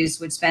produce,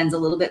 which spends a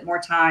little bit more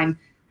time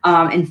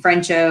in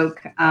French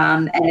oak,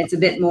 and it's a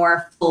bit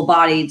more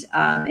full-bodied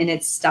in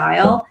its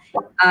style.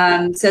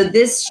 So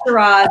this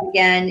Shiraz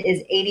again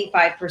is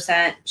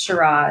 85%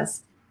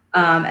 Shiraz.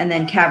 And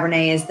then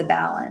Cabernet is the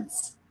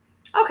balance.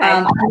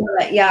 Okay.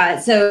 Yeah.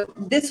 So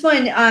this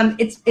one,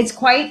 it's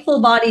quite full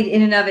bodied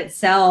in and of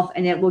itself,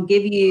 and it will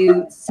give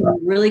you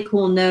some really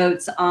cool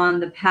notes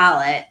on the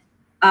palate.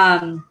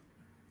 The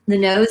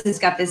nose has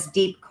got this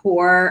deep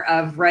core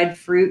of red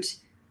fruit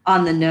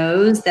on the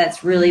nose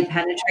that's really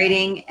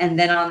penetrating. And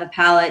then on the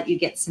palate, you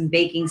get some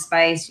baking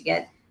spice, you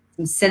get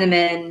some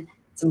cinnamon,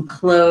 some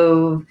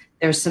clove,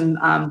 there's some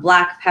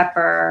black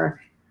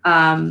pepper.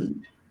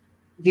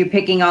 If you're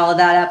picking all of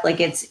that up, like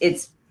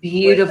it's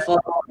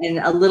beautiful and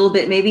a little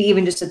bit, maybe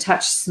even just a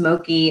touch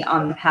smoky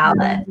on the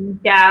palate.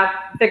 Yeah,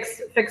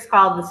 Fix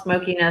called the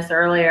smokiness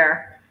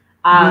earlier.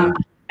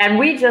 And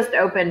we just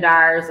opened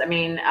ours. I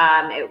mean,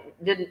 it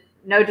didn't,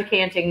 no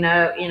decanting,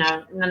 no, you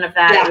know, none of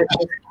that.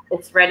 Yeah.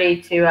 It's ready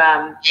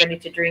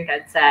to drink,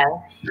 I'd say.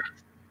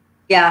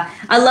 Yeah,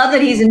 I love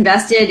that he's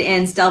invested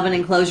in Stelvin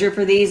enclosure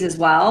for these as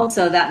well.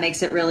 So that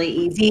makes it really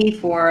easy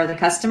for the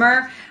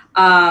customer.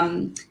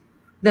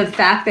 The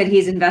fact that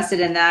he's invested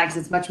in that, because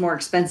it's much more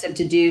expensive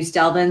to do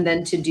Stelvin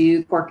than to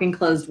do cork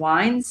enclosed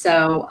wine.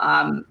 So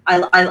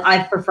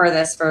I prefer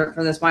this for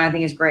this wine. I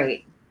think it's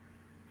great.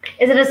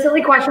 Is it a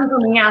silly question for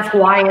me to ask?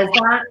 Why is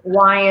that?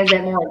 Why is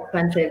it more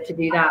expensive to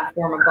do that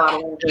form of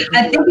bottling?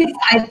 I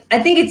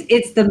think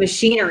it's the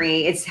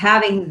machinery. It's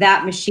having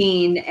that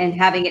machine and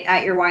having it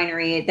at your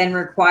winery. It then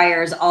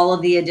requires all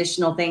of the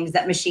additional things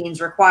that machines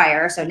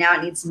require. So now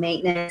it needs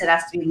maintenance. It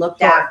has to be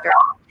looked after,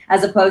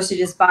 as opposed to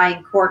just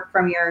buying cork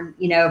from your,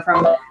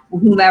 from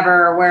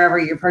whomever or wherever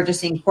you're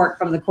purchasing cork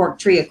from the cork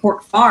tree, a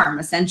cork farm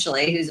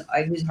essentially, who's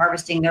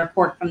harvesting their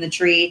cork from the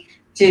tree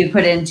to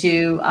put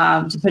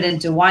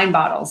into wine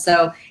bottles.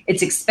 So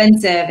it's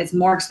expensive. It's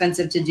more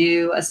expensive to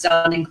do a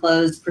Stelvin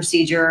enclosed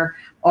procedure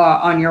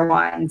on your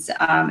wines,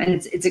 and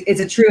it's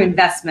a true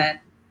investment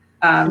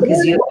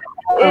because you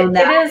own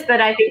that. It is,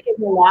 but I think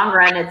in the long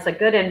run, it's a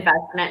good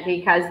investment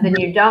because then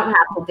you don't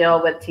have to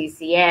deal with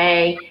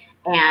TCA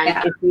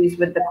and issues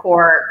with the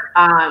cork.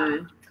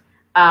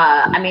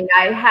 I mean,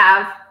 I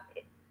have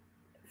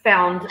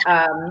found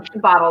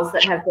bottles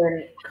that have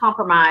been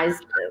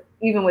compromised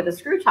even with a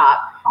screw top,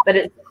 but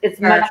it's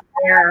much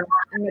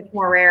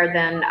more rare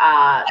than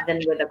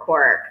with a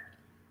cork.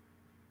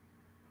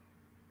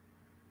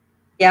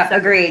 Yeah, so,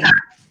 agreed.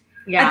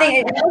 Yeah, I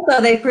think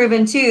also they've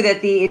proven too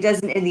that the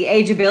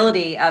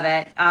ageability of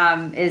it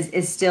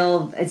is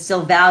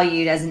still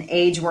valued as an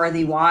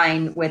age-worthy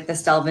wine with the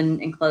Stelvin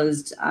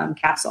enclosed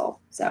capsule.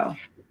 So.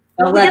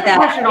 We get the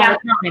question all the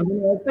time,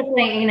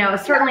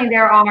 especially, certainly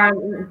there are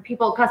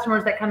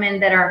customers that come in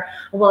that are,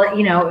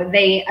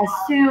 they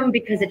assume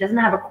because it doesn't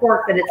have a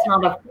cork that it's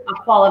not a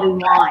quality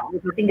wine,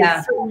 which I think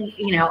is certainly,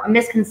 a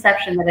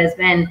misconception that has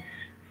been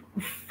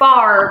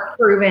far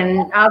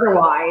proven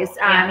otherwise.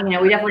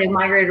 We definitely have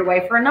migrated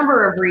away for a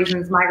number of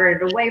reasons,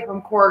 migrated away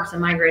from corks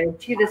and migrated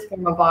to this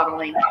form of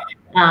bottling.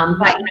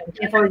 But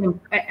it's always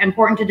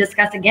important to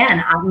discuss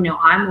again. I'm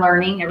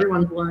learning,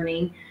 everyone's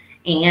learning.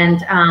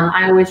 And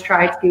I always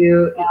try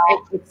to,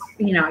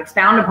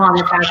 expound upon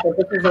the fact that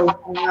this is a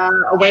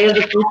way of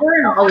the future,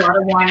 and a lot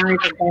of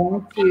wineries are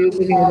going to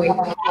moving away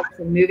from corks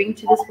and moving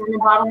to this form of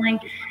bottling.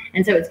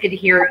 And so it's good to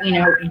hear,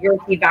 your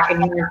feedback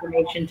and your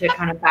information to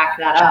kind of back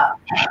that up.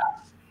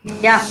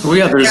 Yeah. Well,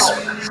 yeah,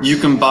 you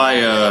can buy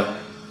a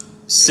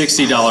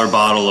 $60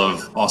 bottle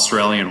of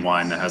Australian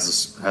wine that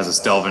has a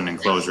Stelvin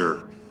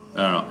enclosure,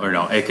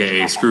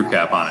 AKA screw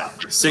cap on it.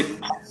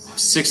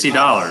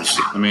 $60.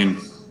 I mean.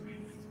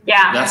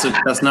 Yeah,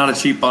 that's not a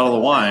cheap bottle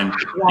of wine.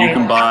 Right. You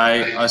can buy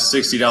a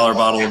 $60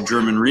 bottle of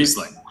German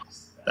Riesling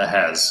that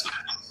has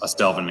a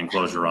Stelvin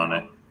enclosure on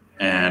it,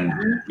 and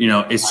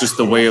it's just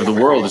the way of the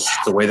world. It's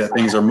just the way that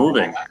things are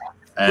moving,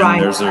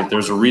 and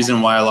there's a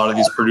reason why a lot of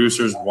these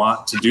producers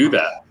want to do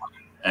that,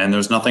 and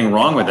there's nothing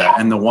wrong with that.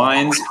 And the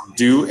wines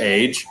do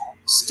age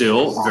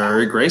still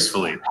very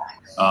gracefully.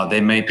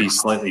 They may be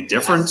slightly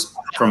different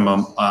from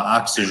an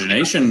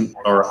oxidation,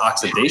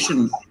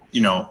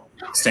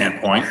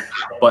 standpoint,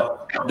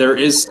 but there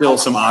is still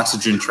some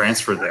oxygen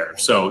transfer there,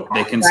 so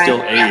they can still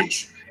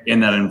age in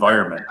that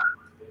environment.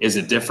 Is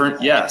it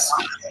different? Yes,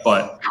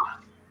 but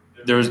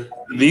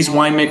these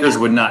winemakers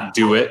would not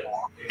do it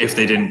if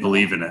they didn't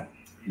believe in it.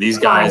 These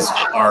guys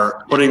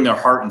are putting their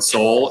heart and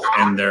soul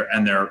and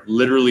their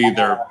literally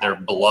their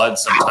blood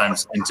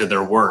sometimes into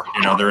their work.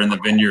 They're in the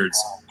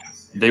vineyards.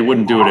 They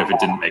wouldn't do it if it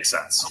didn't make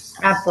sense.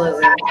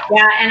 Absolutely.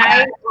 Yeah, and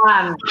I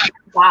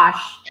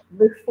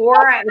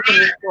before I was in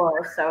the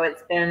store, so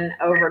it's been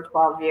over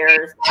 12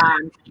 years.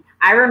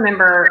 I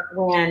remember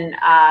when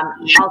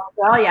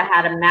Australia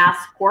had a mass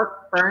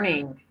cork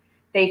burning.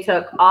 They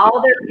took all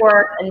their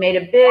cork and made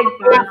a big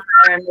bonfire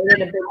and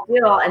made it a big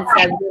deal and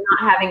said, we're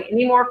not having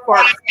any more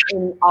corks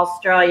in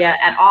Australia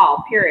at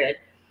all, period.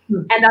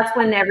 And that's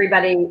when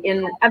everybody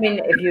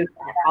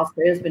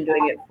Australia's been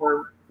doing it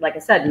for, like I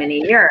said, many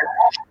years.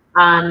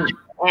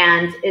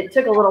 And it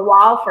took a little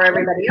while for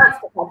everybody else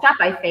to catch up,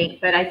 I think.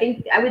 But I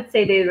would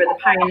say they were the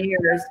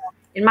pioneers,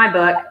 in my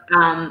book,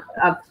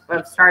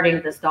 of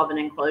starting the Stelvin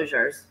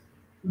enclosures.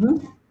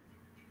 Mm-hmm.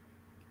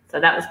 So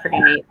that was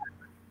pretty neat.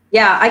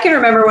 Yeah, I can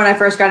remember when I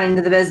first got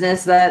into the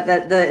business,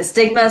 the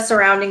stigma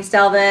surrounding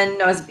Stelvin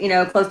was,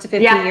 close to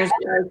 15 years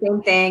ago,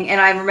 same thing.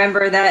 And I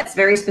remember that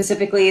very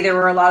specifically, there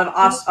were a lot of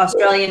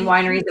Australian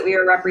wineries that we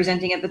were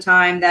representing at the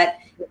time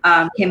that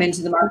came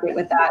into the market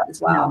with that as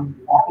well.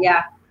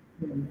 Yeah.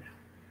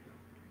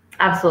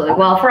 Absolutely.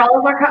 Well, for all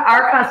of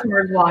our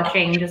customers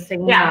watching, just so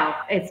you know,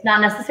 it's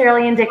not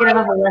necessarily indicative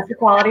of a lesser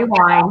quality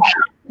wine.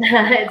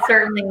 It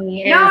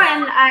certainly is. No,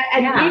 and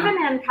even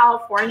in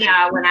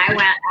California, when I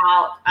went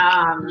out,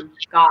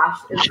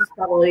 this has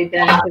probably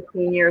been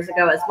 15 years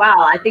ago as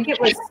well. I think it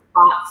was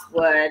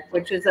Spotswood,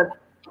 which is a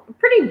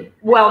pretty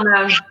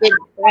well-known big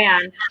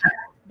brand.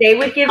 They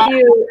would give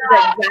you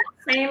the exact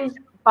same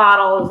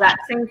bottles, that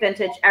same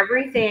vintage,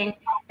 everything,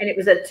 and it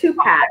was a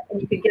 2-pack, and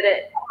you could get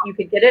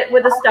it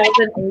with a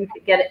Stelvin, and you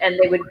could get it, and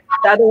the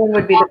other one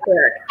would be the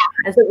clerk,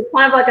 and so it was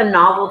kind of like a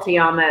novelty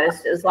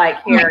almost. It was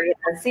like, here, you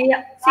know, see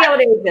how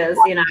it ages,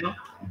 you know.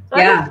 So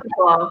yeah.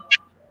 Cool.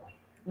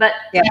 But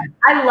yeah.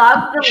 I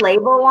love the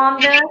label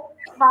on this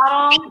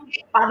bottle,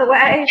 by the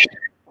way.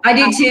 I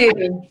do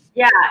too.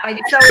 Yeah. I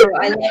do so too.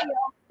 I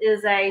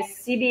is a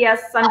CBS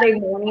Sunday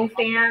Morning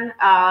fan.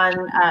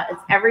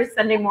 It's every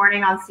Sunday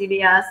morning on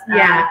CBS.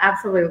 Yeah,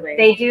 absolutely.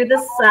 They do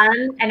the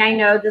Sun, and I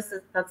know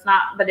that's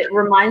not, but it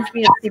reminds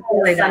me of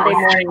CBS Sunday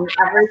Morning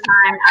every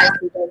time I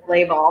see this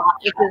label.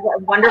 It is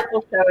a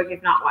wonderful show if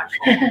you've not watched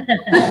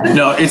it.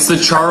 No, it's the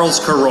Charles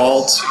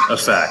Kuralt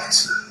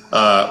effect.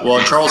 Well,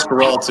 Charles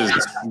Kuralt is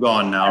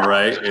gone now,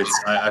 right?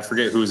 I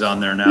forget who's on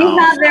there now. He's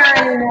not there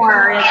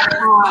anymore. It's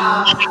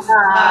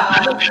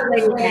what's the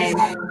lady's name?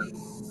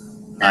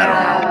 I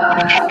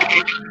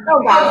don't know. Oh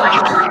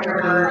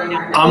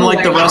God! I'm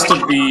like the rest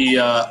of the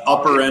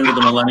upper end of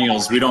the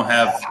millennials. We don't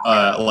have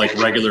like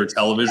regular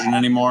television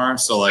anymore,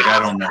 so like I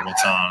don't know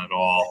what's on at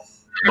all.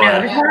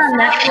 But, is it on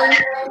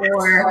Netflix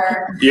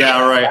or?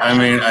 Yeah, right. I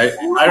mean, I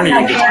don't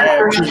even get.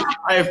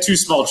 I have two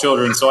small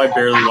children, so I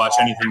barely watch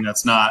anything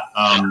that's not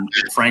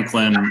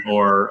Franklin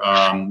or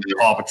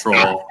Paw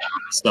Patrol,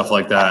 stuff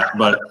like that.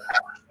 But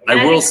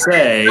I will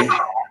say,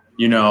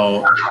 you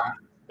know.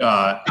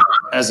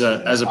 As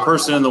a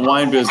person in the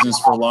wine business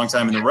for a long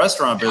time, in the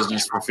restaurant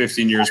business for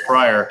 15 years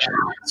prior,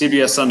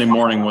 CBS Sunday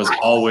Morning was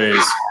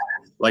always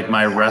like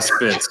my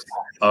respite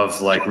of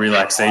like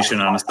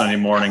relaxation on a Sunday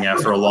morning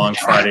after a long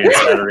Friday and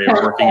Saturday of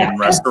working in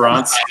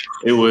restaurants.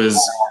 It was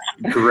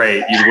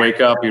great. You'd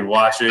wake up, you'd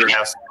watch it,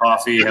 have some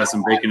coffee, have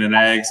some bacon and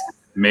eggs,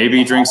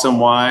 maybe drink some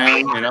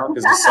wine, you know,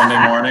 because it's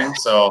Sunday morning.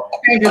 So,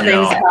 you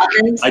know,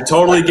 I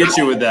totally get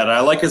you with that.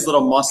 I like his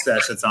little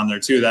mustache that's on there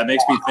too. That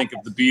makes me think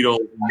of the Beatles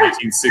in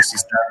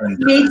 1967.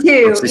 Me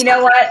too. You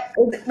know what?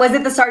 Was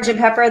it the Sgt.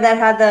 Pepper that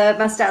had the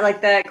mustache,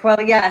 like the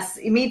Coelho? Yes,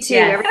 me too.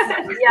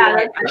 Yes.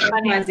 Yeah, that's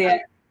funny.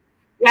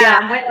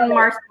 Yeah, Wynton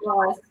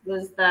Marsalis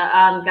was the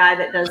guy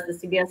that does the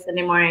CBS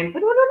Sunday Morning.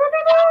 Right.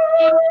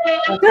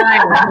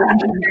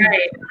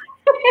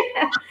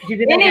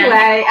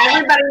 Anyway,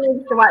 everybody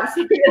needs to watch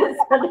CBS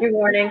Sunday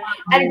Morning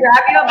and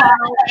grab you a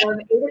bottle of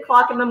 8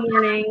 o'clock in the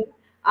morning.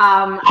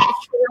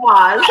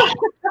 Shiraz.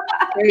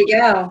 There you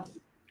go.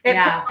 It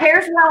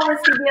pairs well with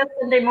CBS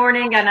Sunday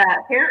Morning and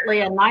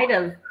apparently a night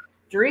of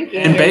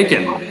drinking and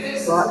bacon.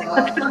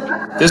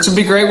 This would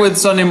be great with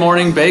Sunday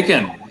morning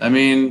bacon. I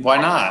mean, why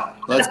not?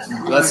 Let's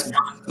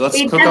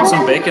cook up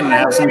some bacon and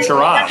have some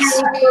Shiraz.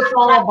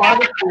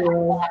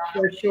 Barbecue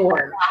for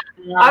sure.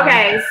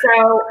 Okay, so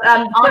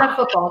on a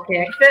football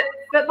kick.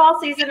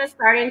 Football season is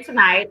starting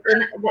tonight.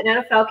 And the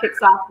NFL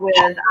kicks off with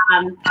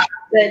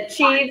the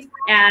Chiefs,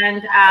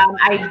 and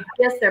I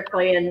guess they're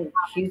playing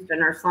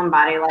Houston or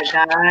somebody like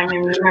that. I don't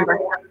even remember.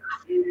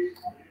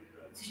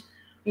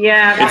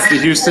 Yeah, it's the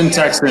Houston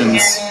Texans.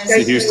 It's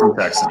the Houston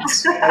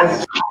Texans.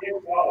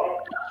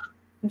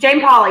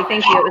 Jane Pauley,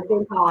 thank you. It was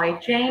Jane Pauley.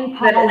 Jane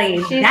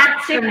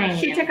Pauley.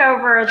 She took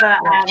over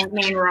the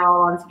main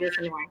role on CBS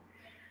anyway.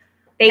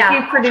 Thank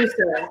you,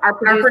 producer. Our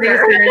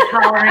producer is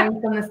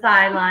hollering from the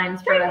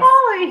sidelines for us.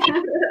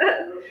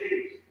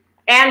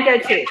 And go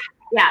Chiefs.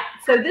 Yeah.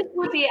 So this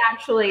would be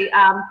actually.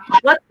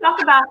 Let's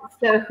talk about.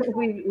 So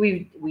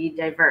we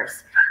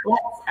diverse.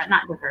 Let's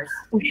not diverse.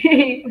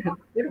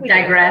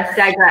 Digress.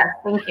 Digress.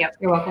 Thank you.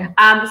 You're welcome.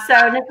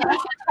 So Natasha,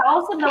 tell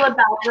us a little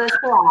about the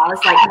Shiraz,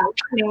 like how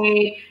it's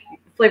made,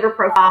 flavor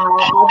profile,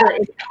 all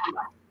the.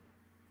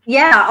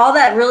 Yeah, all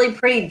that really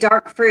pretty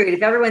dark fruit.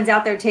 If everyone's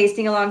out there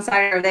tasting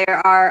alongside, or they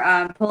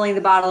are pulling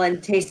the bottle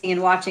and tasting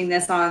and watching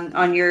this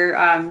on your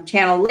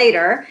channel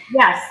later.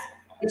 Yes.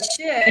 It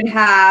should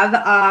have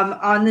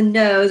on the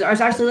nose, or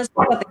actually let's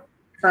talk about the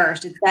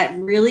first. It's that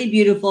really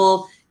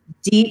beautiful,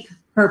 deep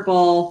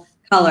purple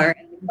color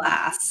in the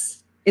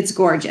glass. It's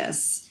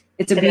gorgeous.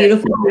 It's a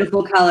beautiful,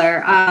 beautiful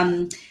color.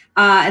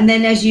 And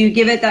then as you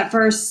give it that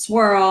first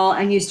swirl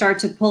and you start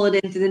to pull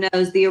it in through the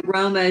nose, the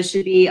aroma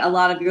should be a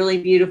lot of really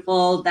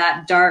beautiful,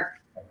 that dark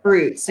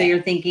fruit. So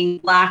you're thinking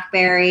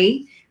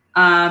blackberry,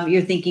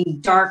 you're thinking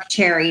dark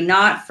cherry,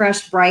 not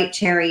fresh, bright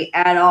cherry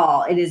at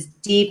all. It is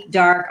deep,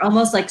 dark,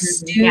 almost like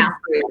stewed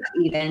fruit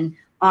even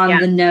on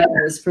the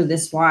nose for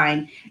this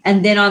wine.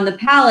 And then on the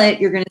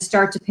palate, you're going to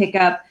start to pick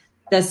up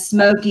the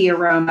smoky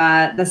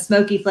aroma, the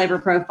smoky flavor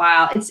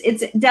profile.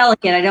 It's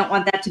delicate. I don't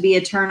want that to be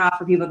a turn off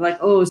for people like,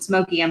 oh,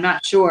 smoky, I'm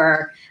not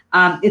sure.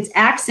 It's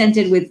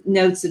accented with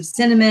notes of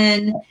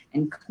cinnamon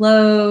and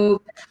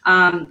clove.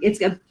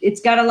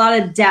 It's got a lot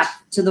of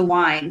depth to the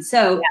wine.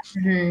 So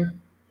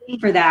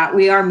for that,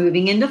 we are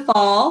moving into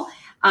fall.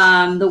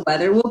 The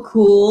weather will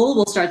cool.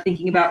 We'll start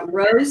thinking about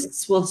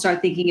roasts. We'll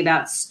start thinking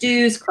about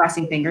stews,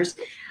 crossing fingers.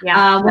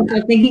 We'll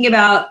start thinking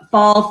about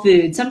fall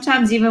food.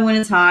 Sometimes even when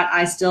it's hot,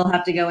 I still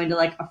have to go into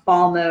like a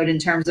fall mode in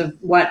terms of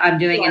what I'm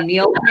doing in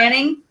meal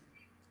planning.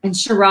 And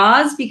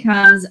Shiraz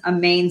becomes a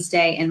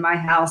mainstay in my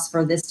house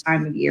for this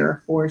time of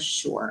year for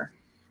sure.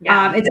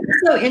 Yeah. It's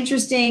also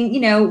interesting, you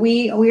know,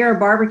 we are a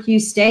barbecue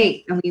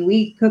state. I mean,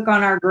 we cook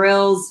on our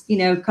grills, you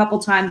know, a couple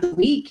times a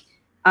week.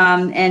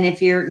 And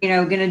if you're, you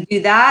know, going to do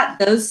that,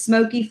 those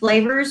smoky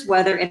flavors,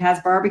 whether it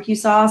has barbecue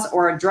sauce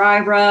or a dry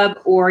rub,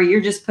 or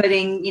you're just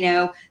putting, you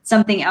know,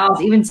 something else,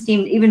 even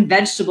steamed, even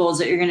vegetables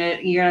that you're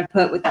gonna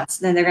put with that,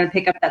 then they're gonna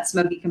pick up that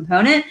smoky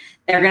component.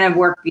 They're gonna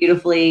work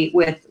beautifully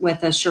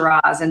with a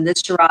Shiraz, and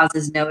this Shiraz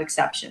is no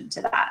exception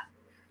to that.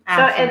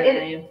 So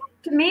it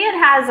to me, it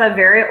has a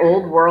very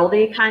old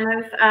worldy kind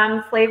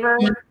of flavor.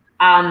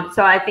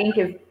 So I think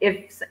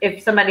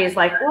if somebody is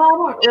like, well, I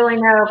don't really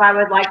know if I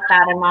would like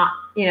that or not,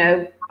 you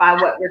know, by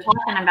what we're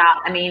talking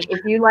about. I mean,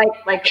 if you like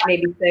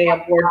maybe say a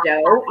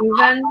Bordeaux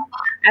even,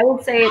 I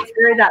would say it's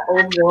very that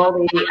old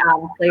worldy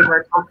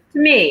flavor to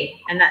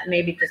me, and that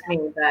maybe just me,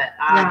 but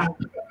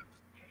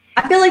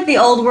I feel like the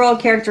old world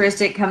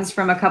characteristic comes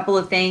from a couple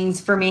of things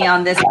for me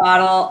on this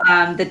bottle.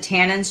 The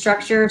tannin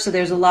structure, so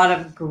there's a lot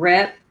of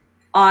grip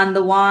on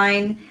the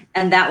wine,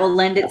 and that will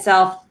lend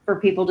itself for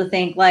people to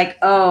think like,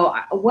 oh,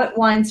 what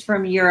wines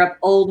from Europe,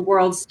 old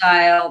world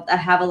style, that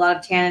have a lot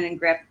of tannin and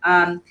grip?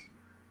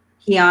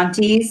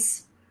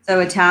 Chiantis,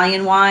 so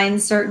Italian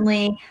wines,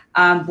 certainly.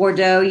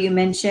 Bordeaux, you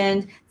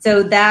mentioned.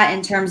 So that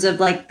in terms of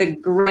like the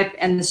grip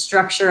and the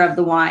structure of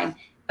the wine.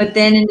 But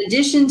then in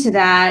addition to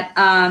that,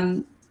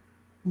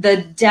 the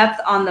depth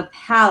on the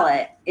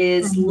palate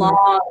is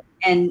long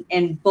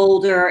and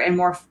bolder and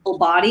more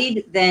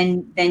full-bodied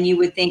than you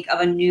would think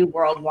of a new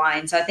world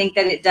wine. So I think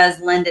that it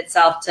does lend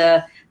itself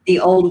to the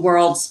old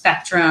world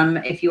spectrum.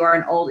 If you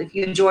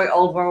enjoy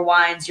old world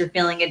wines, you're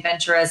feeling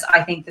adventurous,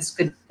 I think this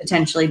could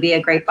potentially be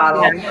a great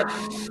bottle.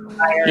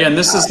 Yeah, and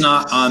this is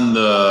not on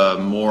the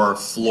more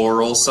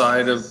floral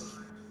side of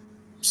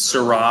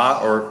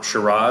Syrah or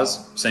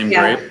Shiraz, same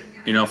grape.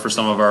 You know, for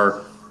some of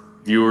our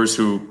viewers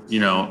who, you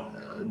know,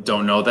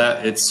 don't know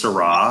that, it's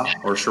Syrah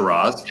or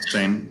Shiraz,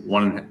 same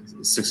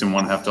 6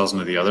 1/2 dozen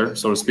of the other,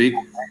 so to speak.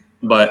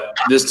 But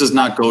this does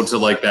not go to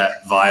like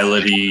that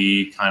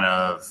violet-y kind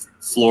of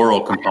floral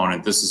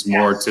component. This is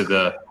more to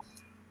the,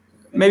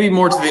 maybe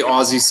more to the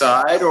Aussie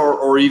side,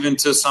 or even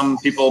to some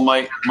people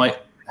might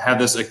have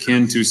this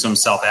akin to some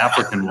South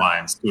African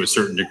wines to a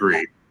certain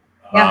degree,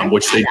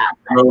 which they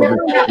grow.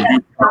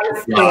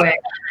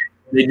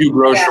 They do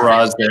grow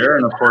Shiraz there,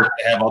 and of course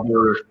they have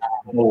other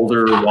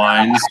older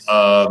wines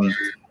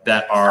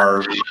that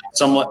are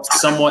somewhat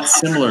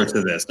similar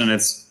to this. And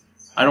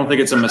I don't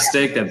think it's a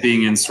mistake that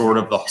being in sort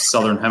of the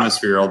Southern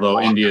Hemisphere, although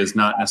India is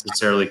not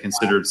necessarily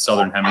considered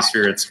Southern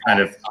Hemisphere, it's kind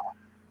of,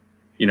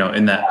 you know,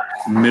 in that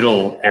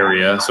middle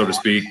area, so to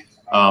speak,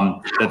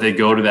 that they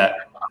go to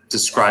that,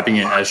 describing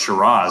it as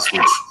Shiraz,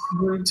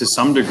 which to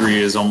some degree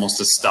is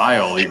almost a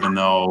style, even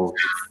though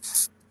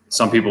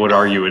some people would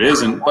argue it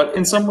isn't, but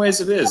in some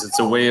ways it is. It's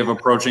a way of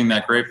approaching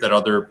that grape that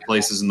other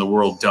places in the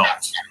world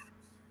don't.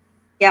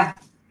 Yeah.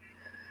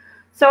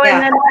 So,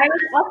 and then I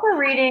was also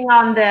reading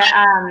on the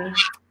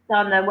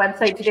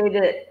website today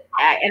that,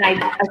 and I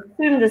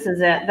assume this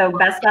is it, the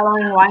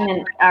best-selling wine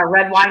in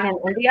red wine in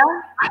India.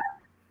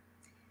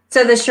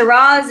 So the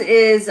Shiraz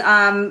is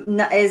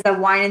a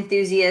Wine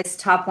Enthusiast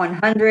Top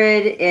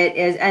 100. It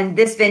is, and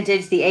this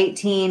vintage, the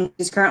 18, which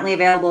is currently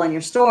available in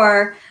your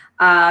store,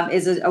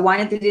 is a Wine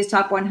Enthusiast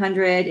Top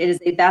 100. It is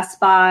a Best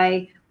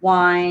Buy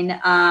wine.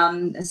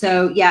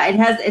 So yeah, it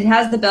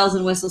has the bells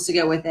and whistles to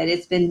go with it.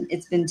 It's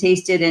been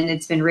tasted and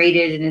it's been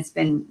rated and it's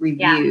been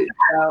reviewed. Yeah.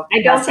 So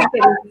I don't think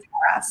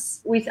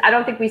I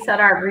don't think we set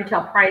our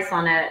retail price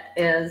on it.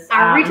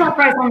 Our retail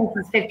price on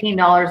this is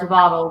 $15 a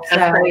bottle. So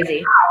that's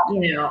crazy.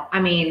 You know, I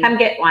mean, come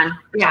get one.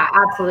 Yeah,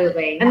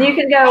 absolutely. And you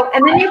can go,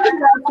 and then you can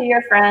go to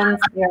your friends.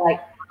 And you're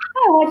like,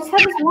 oh, I just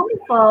had this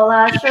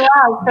wonderful Shiraz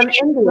from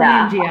India.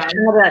 And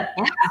they'll be like,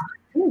 yeah.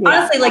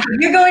 Honestly, like if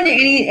you're going to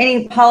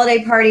any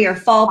holiday party or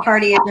fall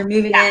party, if you're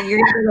moving in, you're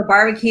going to a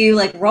barbecue,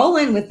 like roll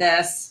in with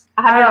this.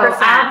 100%.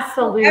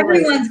 Absolutely.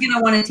 Everyone's going to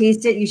want to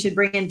taste it. You should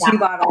bring in 2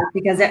 bottles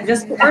because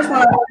just the first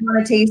one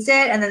want to taste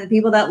it, and then the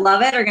people that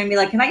love it are going to be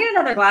like, "Can I get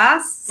another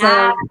glass?" So,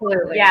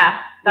 absolutely, yeah.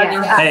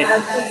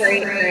 That's a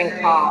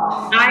great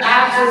call. I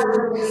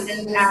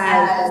absolutely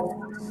had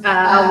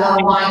a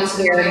long line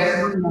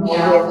here with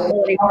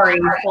holiday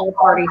parties, fall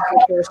parties,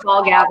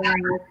 fall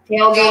gatherings,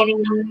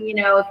 tailgating. You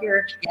know, if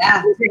you're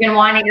going to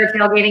wine it, you're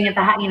tailgating at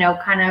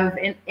the kind of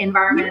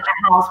environment at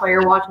the house while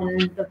you're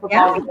watching the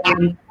football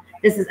game.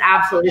 This is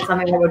absolutely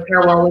something that would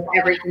pair well with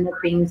everything that's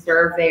being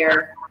served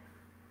there.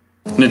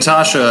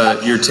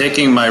 Natasha, you're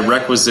taking my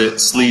requisite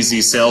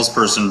sleazy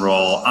salesperson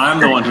role. I'm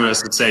the one who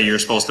has to say you're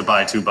supposed to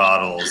buy 2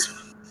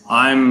 bottles.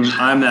 I'm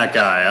that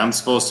guy. I'm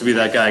supposed to be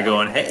that guy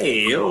going,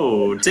 hey,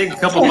 take a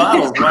couple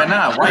bottles. Why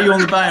not? Why are you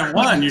only buying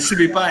 1? You should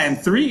be buying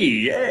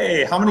 3.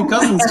 Hey, how many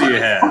cousins do you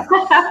have?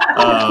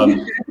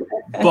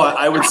 But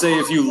I would say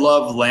if you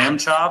love lamb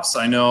chops,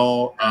 I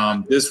know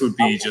this would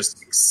be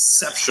just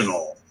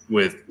exceptional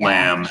with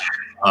lamb.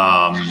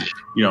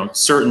 You know,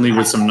 certainly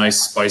with some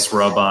nice spice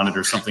rub on it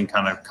or something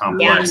kind of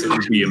complex, it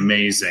would be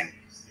amazing.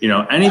 You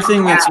know,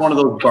 anything that's one of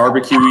those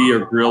barbecue-y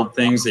or grilled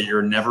things that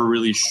you're never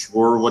really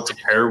sure what to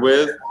pair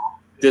with,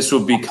 this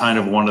would be kind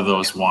of one of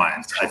those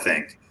wines, I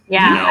think.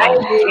 Yeah, I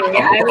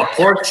agree. A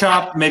pork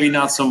chop, maybe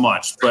not so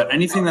much, but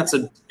anything that's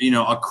a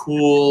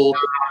cool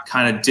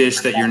kind of dish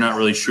that you're not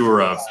really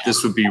sure of,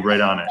 this would be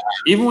right on it.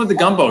 Even with the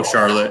gumbo,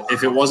 Charlotte,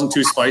 if it wasn't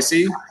too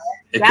spicy,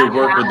 it could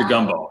work with the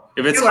gumbo.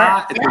 If it's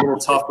hot, it's a little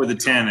tough with the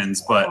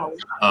tannins, but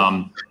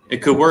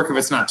it could work if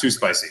it's not too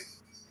spicy.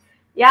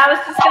 Yeah, I was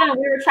just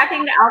we were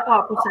checking the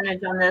alcohol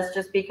percentage on this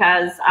just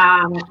because,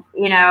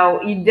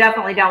 you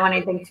definitely don't want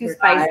anything too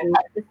spicy.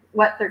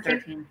 What,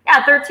 13?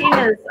 Yeah, 13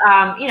 is,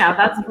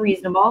 that's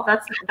reasonable.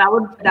 That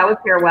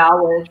would pair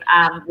well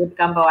with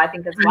gumbo, I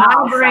think, as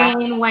well. My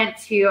brain went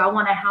to, I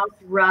want a house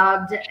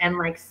rubbed and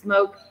like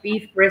smoked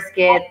beef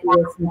brisket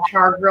with some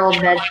char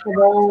grilled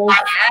vegetables.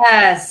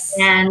 Yes.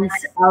 And,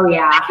 oh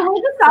yeah. Can we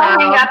just all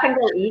hang up and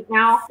go eat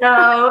now?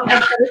 So,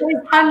 if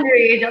everybody's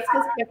hungry,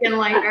 Jessica's cooking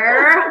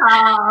later.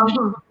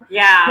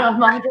 Yeah.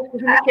 Mom just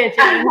was in the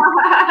kitchen.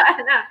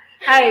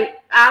 Hey,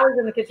 I was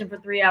in the kitchen for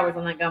 3 hours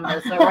on that gumbo,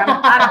 so I'm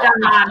done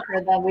mine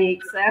for the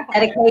week. So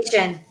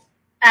dedication.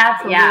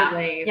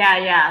 Absolutely.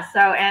 Yeah. So,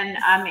 and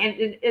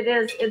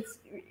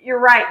you're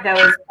right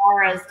though, as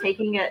far as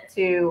taking it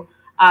to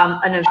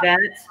an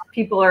event,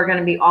 people are going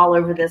to be all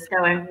over this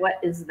going, what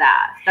is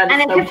that? And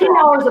it's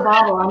 $15 a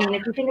bottle. I mean,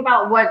 if you think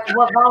about what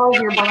bottles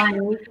you're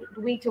buying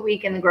week to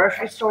week in the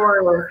grocery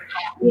store, or,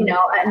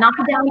 not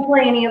to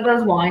downplay any of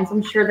those wines.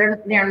 I'm sure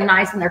they're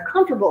nice and they're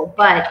comfortable,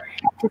 but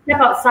to step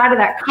outside of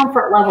that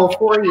comfort level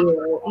for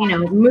you,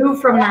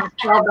 move from that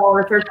 $12,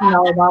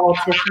 $13 bottle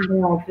to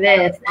something like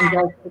this and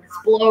just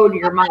explode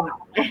your mind.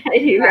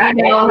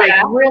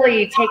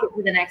 Really take it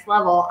to the next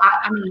level.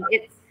 I mean,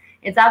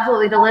 it's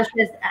absolutely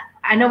delicious.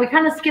 I know we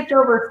kind of skipped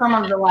over some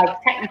of the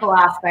technical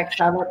aspects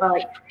of it,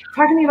 but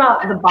talk to me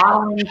about the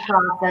bottling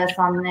process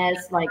on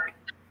this.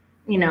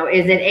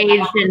 Is it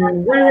aged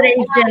in, what is it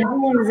aged in? How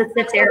long does it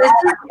sit there?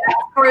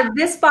 For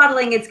this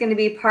bottling, it's going to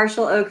be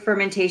partial oak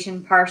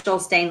fermentation, partial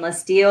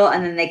stainless steel,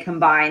 and then they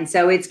combine.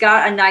 So it's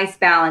got a nice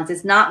balance.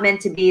 It's not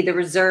meant to be the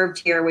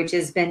reserved here, which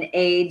has been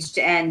aged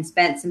and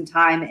spent some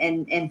time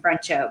in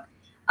French oak.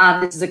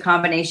 This is a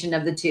combination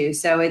of the two.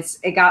 So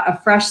it got a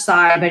fresh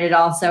side, but it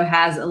also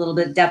has a little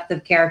bit depth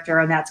of character,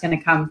 and that's going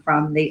to come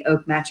from the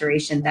oak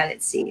maturation that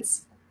it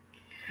sees.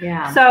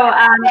 Yeah. So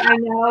I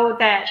know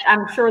that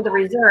I'm sure the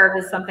reserve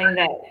is something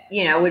that,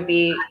 would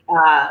be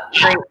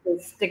great to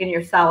stick in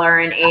your cellar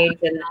and age.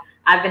 And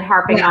I've been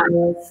harping on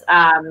this.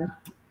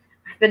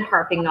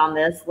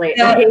 Lately.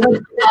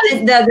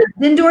 The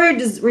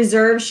Vineyards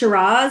Reserve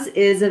Shiraz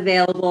is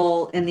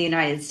available in the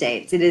United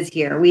States. It is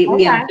here. We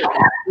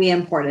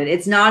import it.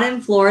 It's not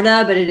in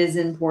Florida, but it is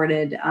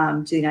imported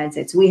to the United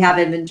States. We have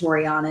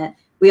inventory on it.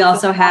 We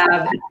also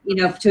have,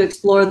 to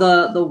explore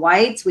the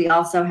whites, we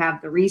also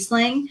have the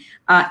Riesling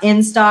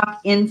in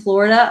stock in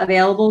Florida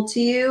available to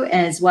you,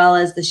 as well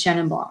as the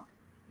Chenin Blanc.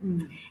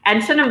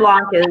 And Chenin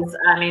Blanc is,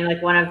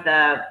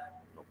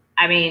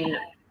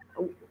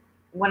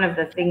 one of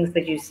the things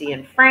that you see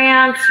in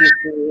France, you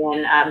see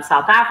in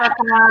South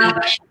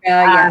Africa. Is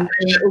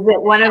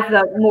it one of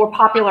the more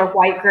popular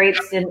white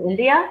grapes in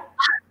India?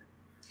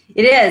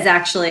 It is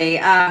actually.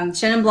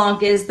 Chenin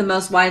Blanc is the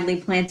most widely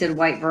planted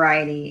white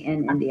variety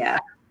in India.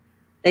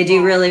 They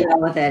do really well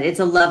with it. It's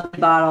a lovely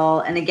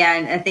bottle. And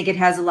again, I think it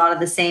has a lot of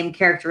the same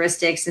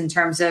characteristics in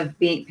terms of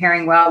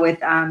pairing well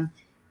with,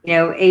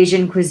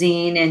 Asian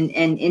cuisine and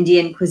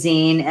Indian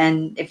cuisine.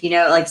 And if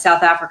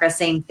South Africa,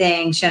 same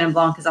thing. Chenin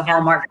Blanc is a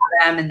hallmark for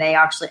them. And they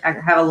actually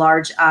have a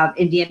large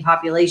Indian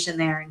population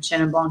there. And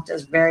Chenin Blanc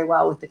does very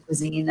well with the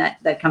cuisine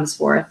that comes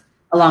forth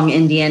along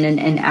Indian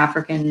and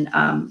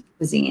African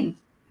cuisine.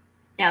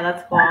 Yeah,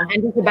 that's cool.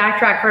 And just to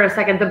backtrack for a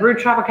second, the Brut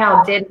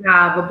Tropicale did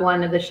have a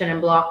blend of the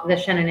Chenin Blanc, the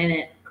Chenin in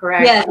it,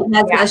 correct? Yeah,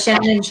 it has a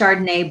Chenin and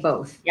Chardonnay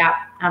both. Yeah,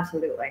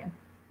 absolutely.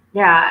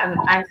 Yeah,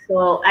 I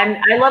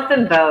love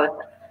them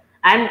both.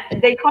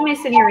 They call me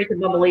Senorita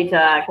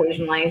Bubblita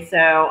occasionally,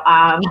 so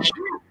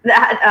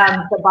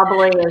the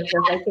bubbly is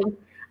just, I think,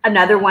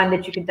 another one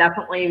that you could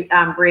definitely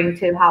bring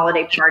to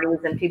holiday parties,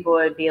 and people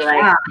would be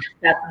like,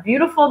 "That's a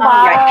beautiful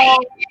bottle,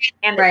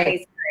 and it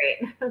tastes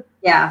great."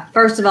 Yeah.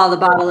 First of all, the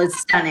bottle is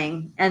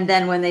stunning, and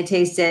then when they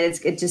taste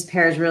it, it just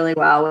pairs really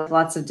well with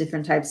lots of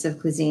different types of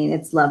cuisine.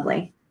 It's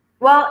lovely.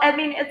 Well,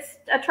 it's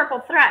a triple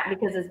threat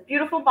because it's a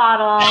beautiful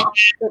bottle,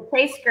 it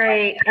tastes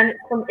great, and it's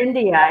from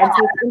India, and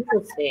so it's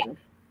interesting.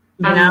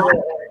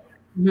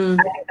 Mm-hmm.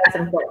 I think that's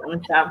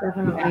important. So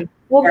definitely.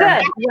 Well,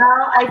 good.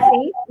 Well, I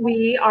think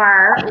we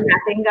are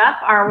wrapping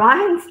up our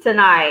wines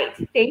tonight.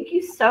 Thank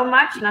you so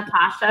much,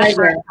 Natasha,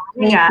 for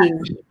joining us.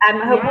 I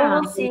hope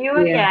we'll see you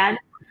again.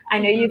 I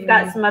know you've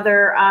got some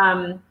other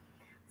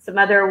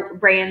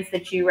brands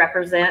that you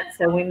represent,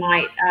 so we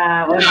might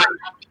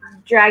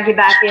drag you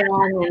back in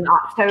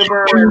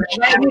October.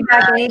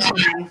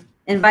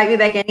 Invite me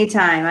back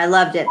anytime. I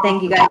loved it.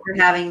 Thank you guys for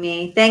having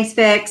me. Thanks,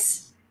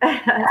 Fix.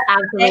 Thanks,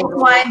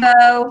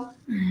 Wimbo. All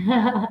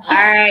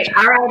right.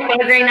 Have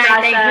a great night.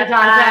 Thanks,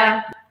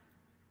 Natasha.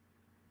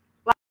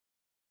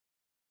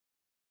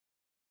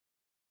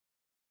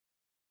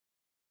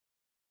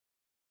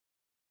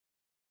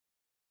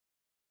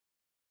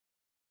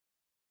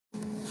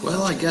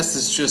 Well, I guess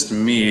it's just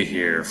me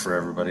here for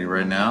everybody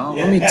right now.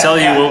 Let me tell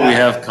you what we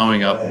have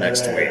coming up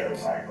next week.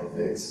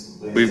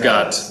 We've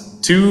got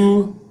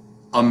 2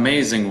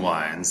 amazing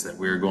wines that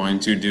we're going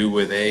to do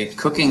with a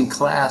cooking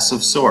class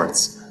of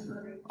sorts.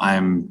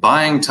 I'm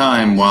buying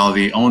time while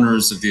the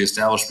owners of the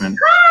establishment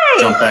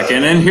jump back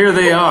in, and here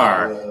they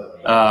are,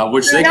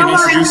 which they can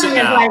introduce it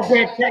now. I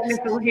get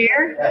technical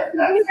here.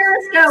 You hear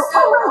us go,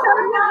 oh my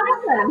God,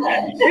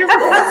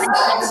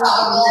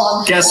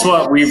 Guess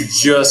what? We've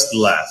just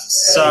left.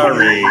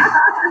 Sorry.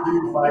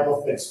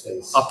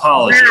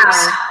 Apologies.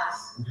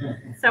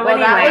 So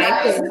anyway.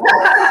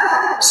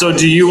 So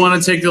do you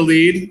want to take the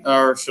lead,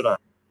 or should I?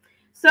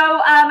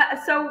 So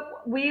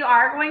we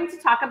are going to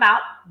talk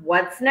about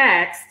what's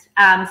next.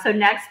 So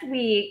next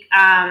week,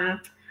 I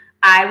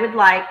would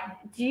like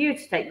you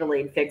to take the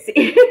lead,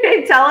 Fixie.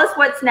 Tell us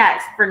what's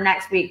next for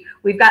next week.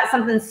 We've got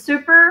something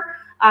super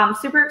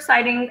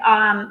exciting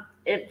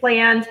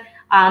planned,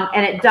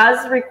 and it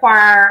does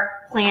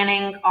require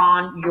planning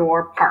on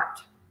your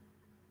part.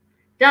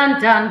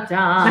 Dun, dun,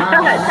 dun.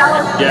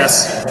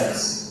 Yes.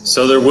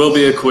 So there will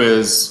be a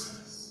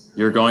quiz.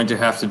 You're going to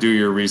have to do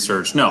your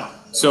research. No.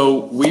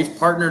 So we've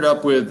partnered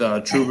up with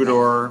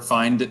Troubadour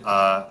Fine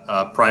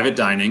Private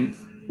Dining,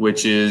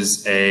 which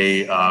is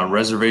a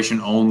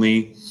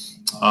reservation-only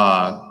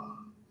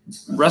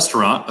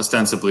restaurant,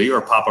 ostensibly,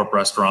 or pop-up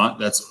restaurant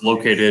that's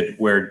located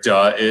where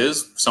Duh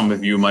is. Some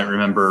of you might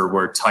remember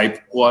where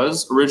Type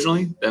was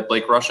originally, that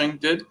Blake Rushing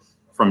did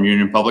from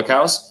Union Public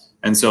House.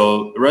 And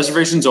so the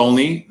reservations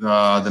only,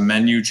 the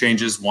menu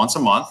changes once a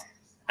month,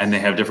 and they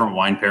have different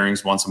wine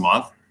pairings once a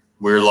month.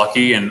 We're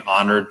lucky and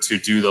honored to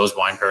do those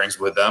wine pairings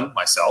with them,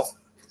 myself.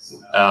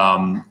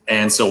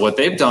 And so what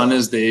they've done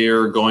is they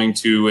are going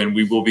to, and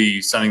we will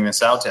be sending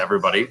this out to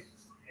everybody,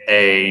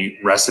 a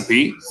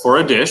recipe for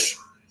a dish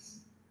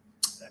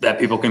that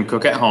people can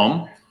cook at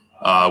home.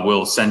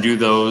 We'll send you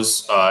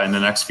those in the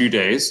next few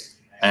days.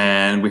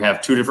 And we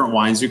have 2 different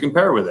wines you can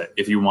pair with it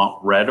if you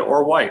want red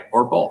or white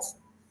or both.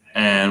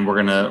 And we're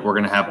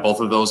gonna have both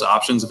of those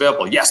options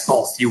available. Yes,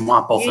 both. You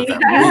want both of them.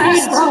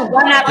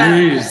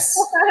 Please.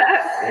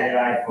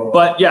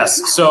 But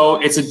yes, so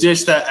it's a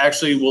dish that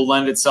actually will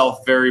lend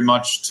itself very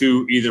much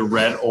to either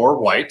red or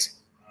white.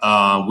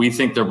 We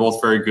think they're both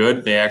very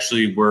good. They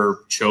actually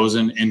were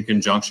chosen in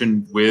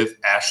conjunction with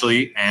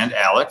Ashley and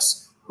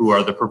Alex, who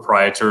are the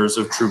proprietors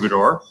of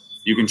Troubadour.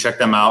 You can check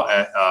them out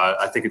at,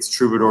 I think it's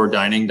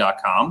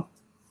troubadourdining.com.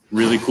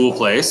 Really cool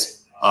place.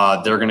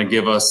 They're going to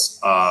give us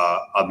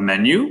a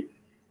menu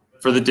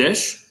for the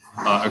dish,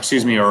 or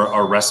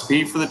a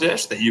recipe for the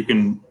dish that you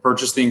can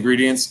purchase the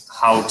ingredients,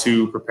 how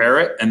to prepare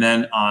it. And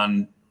then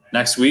on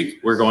next week,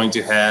 we're going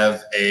to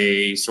have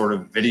a sort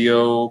of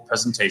video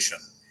presentation.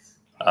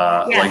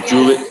 Like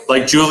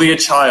Julia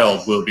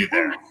Child will be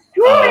there.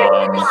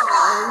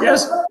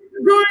 Yes,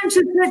 we're going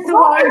to take the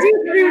wine to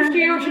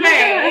you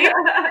today.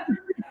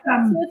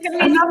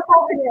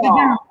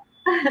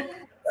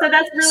 So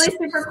that's really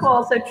super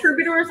cool. So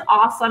Troubadour is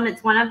awesome.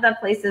 It's one of the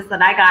places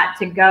that I got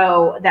to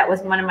go. That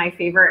was one of my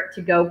favorite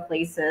to-go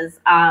places.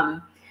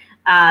 Will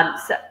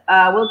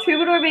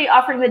Troubadour be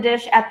offering the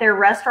dish at their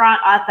restaurant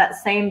at that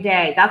same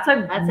day? That's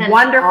a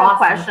wonderful awesome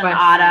question,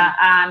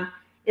 Ada.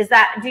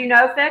 Do you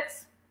know,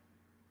 Fix?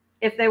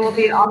 If they will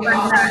be offering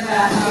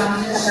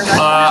that?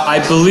 I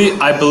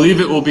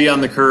believe it will be on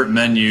the current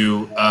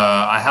menu.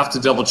 I have to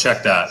double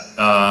check that.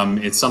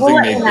 It's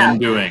something they've been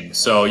doing.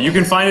 So you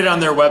can find it on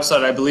their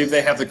website. I believe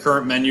they have the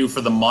current menu for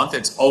the month.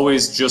 It's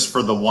always just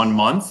for the 1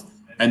 month,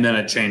 and then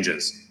it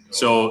changes.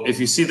 So if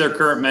you see their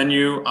current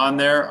menu on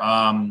there,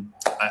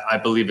 I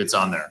believe it's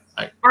on there.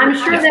 I'm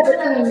sure that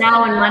between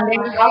now and Monday,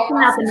 I'll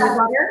send out the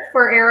newsletter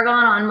for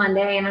Aragon on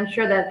Monday, and I'm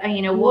sure that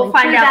we'll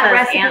find out that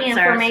recipe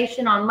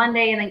information on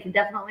Monday, and then can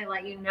definitely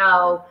let you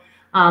know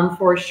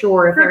for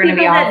sure if they're going to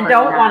be offering. For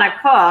people that don't want to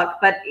cook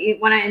but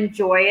want to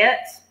enjoy it,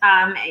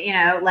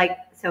 like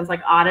sounds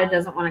like Ada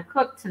doesn't want to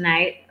cook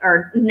tonight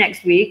or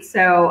next week,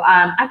 so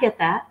I get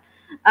that.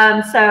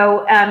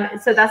 So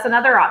that's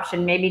another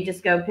option. Maybe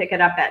just go pick it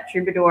up at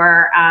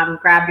Troubadour,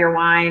 grab your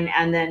wine,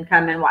 and then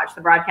come and watch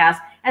the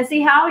broadcast and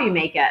see how you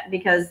make it,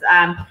 because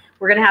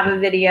we're going to have a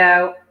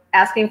video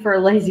asking for a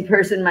lazy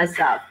person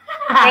myself.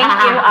 Thank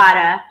you,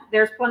 Ada.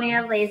 There's plenty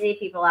of lazy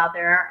people out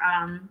there.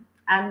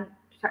 I'm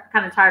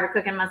kind of tired of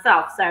cooking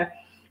myself, so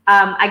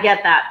I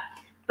get that.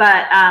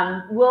 But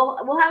we'll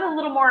have a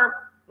little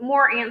more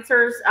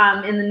answers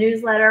in the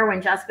newsletter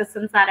when Jessica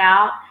sends that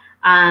out.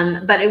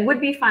 But it would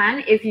be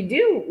fun if you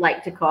do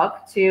like to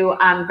cook to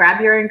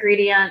grab your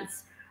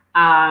ingredients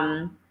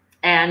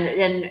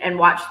and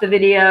watch the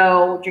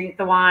video, drink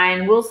the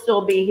wine. We'll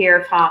still be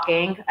here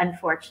talking,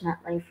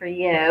 unfortunately for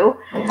you.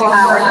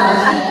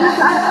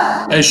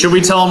 Hey, should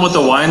we tell them what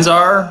the wines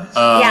are?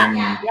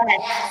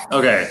 Yes.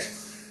 Okay.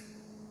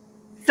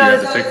 Do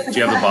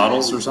you have the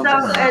bottles or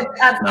something?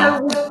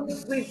 No?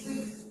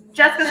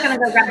 Jessica's going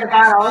to go grab the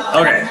bottles.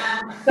 Okay.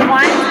 The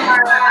wines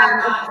are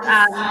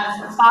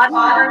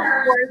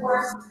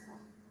Baden-Horst,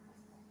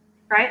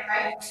 right?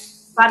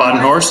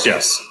 Baden-Horst,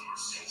 yes.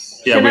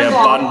 Yeah, we have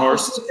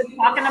Baden-Horst. We've been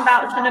talking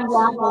about Chenin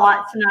Blanc a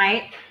lot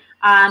tonight.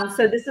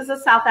 So this is a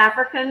South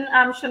African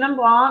Chenin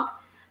Blanc.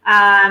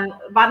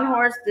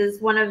 Badenhorst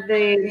is one of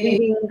the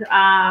leading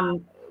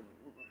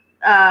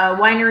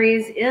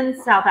wineries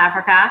in South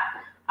Africa.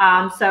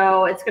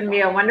 So it's going to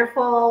be a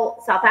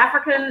wonderful South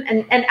African,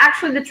 and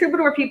actually the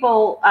Troubadour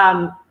people,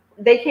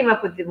 they came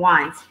up with the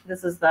wines.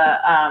 This is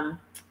the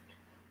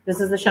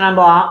Chenin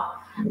Blanc.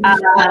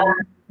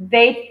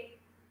 They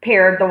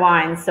paired the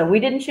wines, so we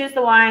didn't choose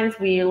the wines.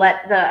 We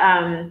let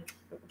the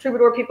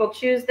Troubadour people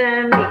choose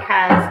them because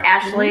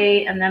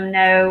Ashley and them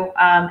know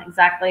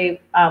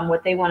exactly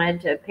what they wanted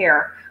to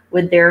pair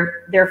with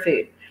their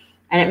food.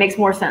 And it makes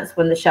more sense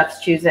when the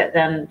chefs choose it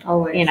than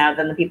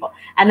than the people.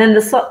 And then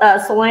the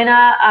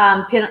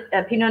Solana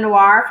Pinot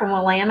Noir from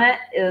Willamette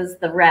is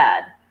the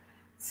red.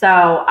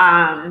 So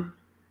yeah,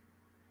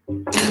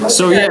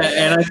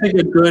 and I think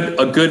a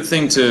good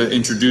thing to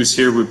introduce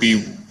here would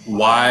be,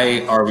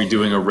 why are we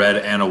doing a red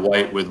and a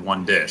white with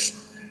one dish?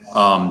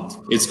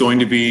 It's going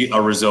to be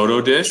a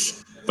risotto dish,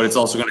 but it's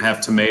also going to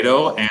have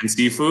tomato and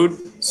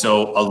seafood.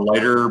 So a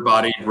lighter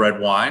bodied red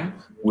wine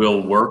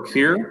will work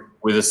here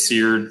with a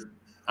seared,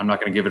 I'm not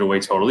going to give it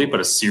away totally, but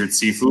a seared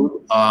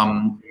seafood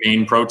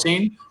main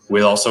protein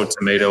with also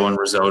tomato and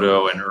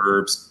risotto and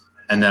herbs,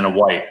 and then a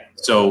white.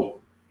 So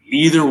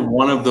either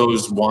one of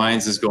those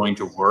wines is going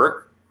to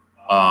work.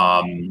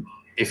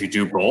 If you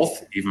do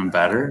both, even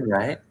better,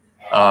 right?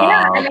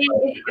 Yeah, I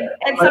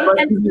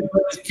mean,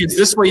 because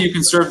this way you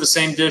can serve the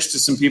same dish to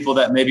some people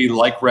that maybe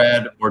like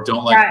red or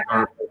don't like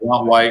or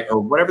want white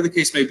or whatever the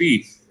case may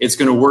be. It's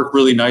going to work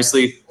really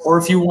nicely. Or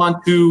if you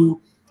want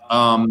to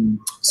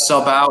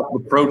sub out the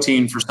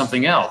protein for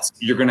something else,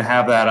 you're going to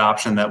have that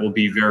option that will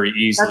be very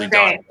easily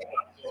done.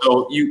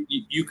 So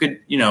you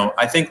could,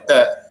 I think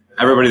that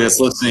everybody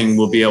that's listening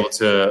will be able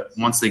to,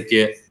 once they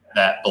get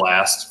that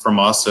blast from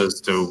us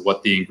as to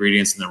what the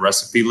ingredients in the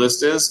recipe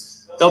list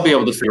is, they'll be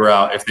able to figure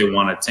out if they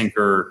want to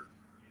tinker,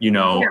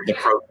 the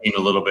protein a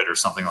little bit or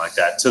something like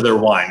that to their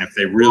wine. If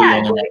they really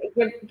only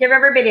give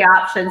everybody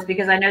options,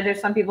 because I know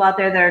there's some people out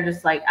there that are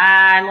just like,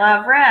 I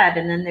love red,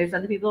 and then there's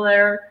other people that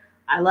are,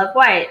 I love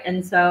white,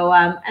 and so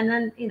and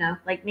then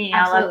like me,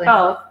 Absolutely. I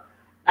love both.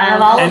 I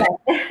love all of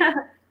it.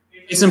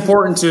 It's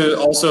important to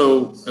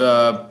also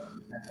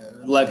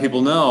let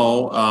people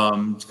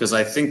know, because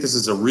I think this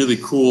is a really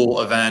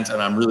cool event,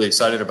 and I'm really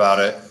excited about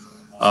it.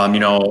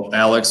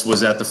 Alex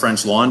was at the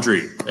French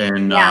Laundry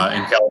in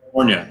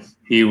California.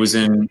 He was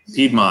in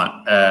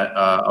Piedmont at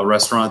a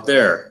restaurant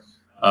there.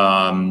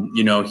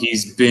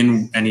 He's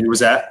been, and he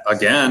was at,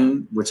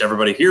 again, which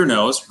everybody here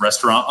knows,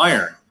 Restaurant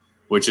Iron,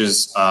 which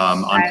is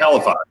on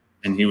Calify,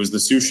 and he was the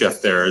sous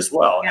chef there as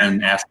well. Yeah.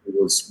 And Ashby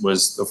was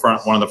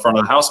one of the front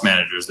of the house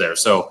managers there.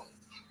 So,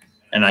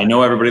 and I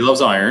know everybody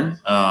loves Iron,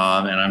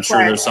 and I'm sure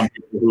there's some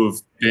people who've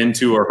been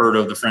to or heard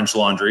of the French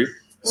Laundry.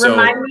 So,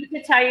 remind me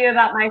to tell you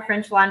about my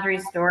French Laundry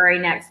story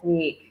next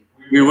week.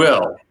 We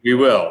will.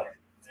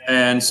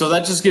 And so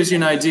that just gives you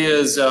an idea.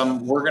 Is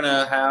we're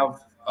gonna have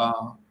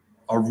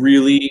a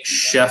really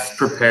chef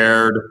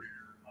prepared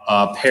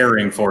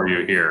pairing for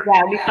you here. Yeah,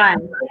 it'll be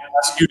fun.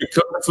 Ask you to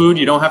cook the food.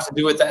 You don't have to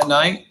do it that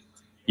night.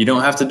 You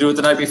don't have to do it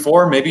the night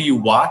before. Maybe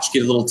you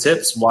get little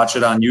tips, watch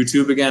it on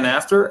YouTube again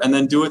after, and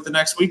then do it the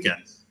next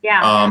weekend.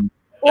 Yeah.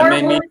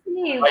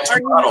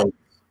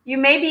 You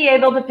may be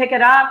able to pick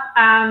it up.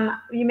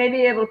 You may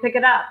be able to pick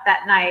it up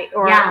that night,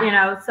 or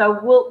So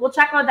we'll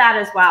check on that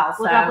as well.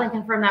 We'll definitely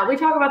confirm that. We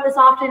talk about this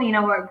often.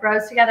 What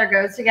grows together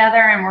goes together,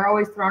 and we're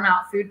always throwing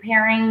out food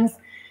pairings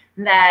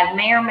that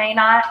may or may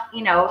not,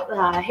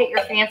 hit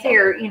your fancy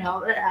or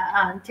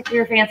tickle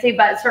your fancy.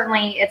 But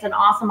certainly, it's an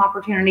awesome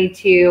opportunity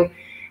to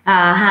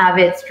have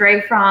it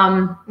straight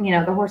from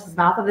the horse's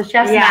mouth of the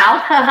chef's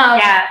mouth.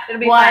 It'll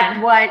be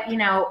fun.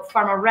 What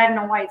from a red and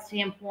a white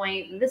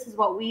standpoint, this is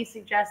what we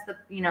suggest that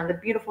the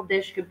beautiful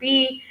dish could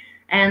be,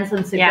 and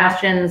some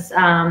suggestions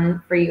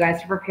for you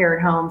guys to prepare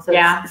at home. So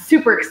it's a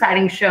super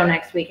exciting show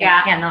next week.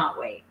 I cannot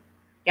wait.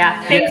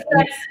 Thanks.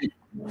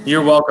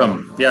 You're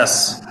welcome.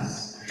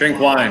 Yes, drink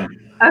wine.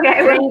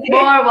 Okay, drink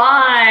more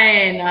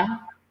wine.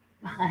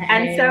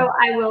 And so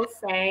I will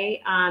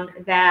say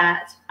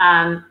that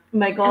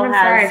Michael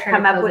has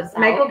come up with.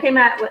 Michael came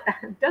out with.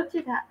 Don't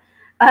do that.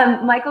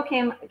 Michael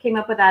came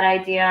up with that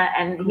idea,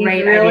 and he's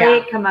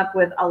really come up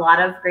with a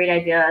lot of great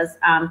ideas.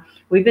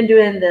 We've been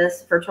doing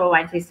this virtual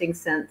wine tasting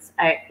since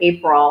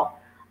April,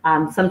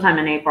 sometime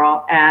in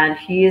April, and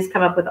he's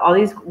come up with all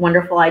these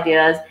wonderful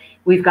ideas.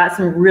 We've got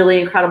some really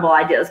incredible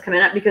ideas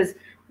coming up because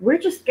we're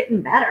just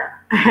getting better.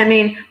 I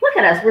mean, look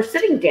at us. We're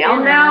sitting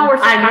down now. We're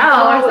so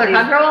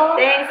comfortable.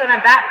 Things in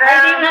our background.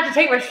 I didn't even have to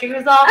take my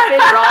shoes off in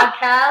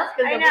broadcast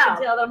because I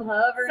can tell them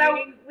hovering. So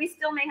we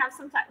still may have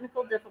some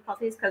technical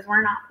difficulties because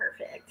we're not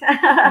perfect.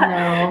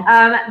 No.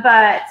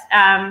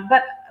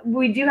 But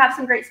we do have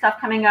some great stuff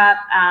coming up.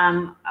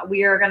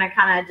 We are going to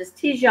kind of just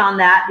tease you on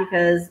that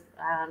because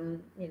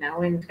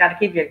we've got to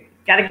keep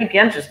you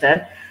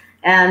interested.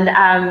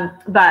 And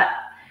but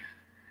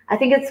I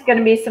think it's going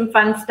to be some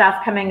fun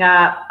stuff coming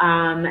up,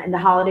 and the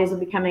holidays will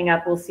be coming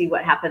up. We'll see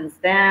what happens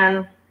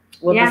then.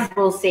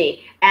 We'll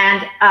see.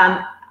 And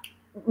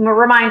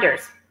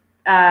reminders,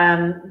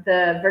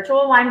 The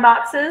virtual wine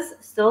boxes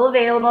still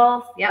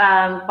available.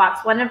 Yep.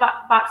 Box 1 and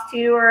box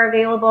 2 are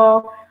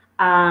available.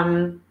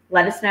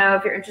 Let us know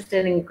if you're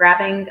interested in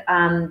grabbing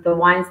the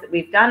wines that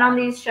we've done on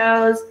these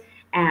shows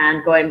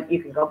and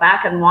you can go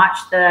back and watch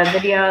the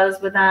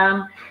videos with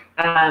them.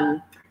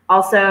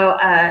 Also,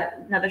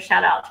 another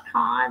shout out to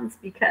Cons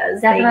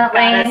because they got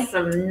us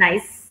some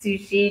nice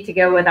sushi to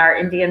go with our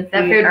Indian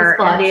food or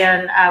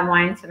Indian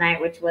wine tonight,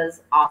 which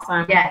was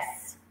awesome.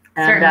 Yes,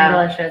 certainly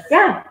delicious.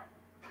 Yeah.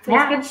 So it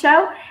was a good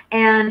show.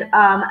 And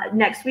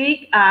next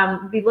week,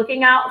 be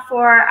looking out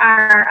for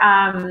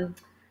our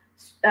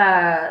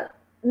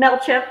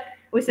melt chip.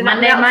 We send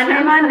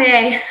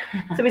Monday.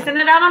 So we send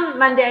it out on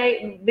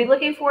Monday. Be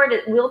looking for it.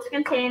 It will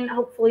contain,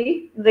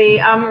 hopefully,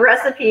 the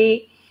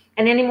recipe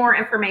and any more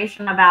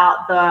information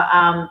about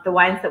the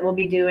wines that we'll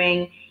be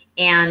doing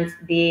and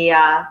the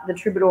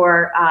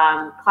Troubadour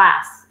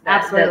class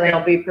that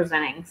they'll be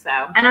presenting.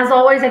 So, and as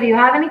always, if you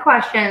have any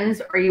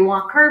questions or you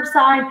want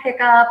curbside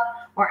pickup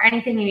or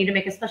anything, you need to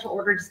make a special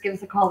order, just give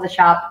us a call to the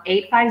shop,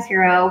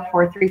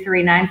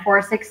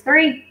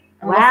 850-433-9463.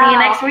 And we'll see you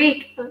next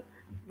week.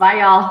 Bye,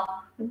 y'all.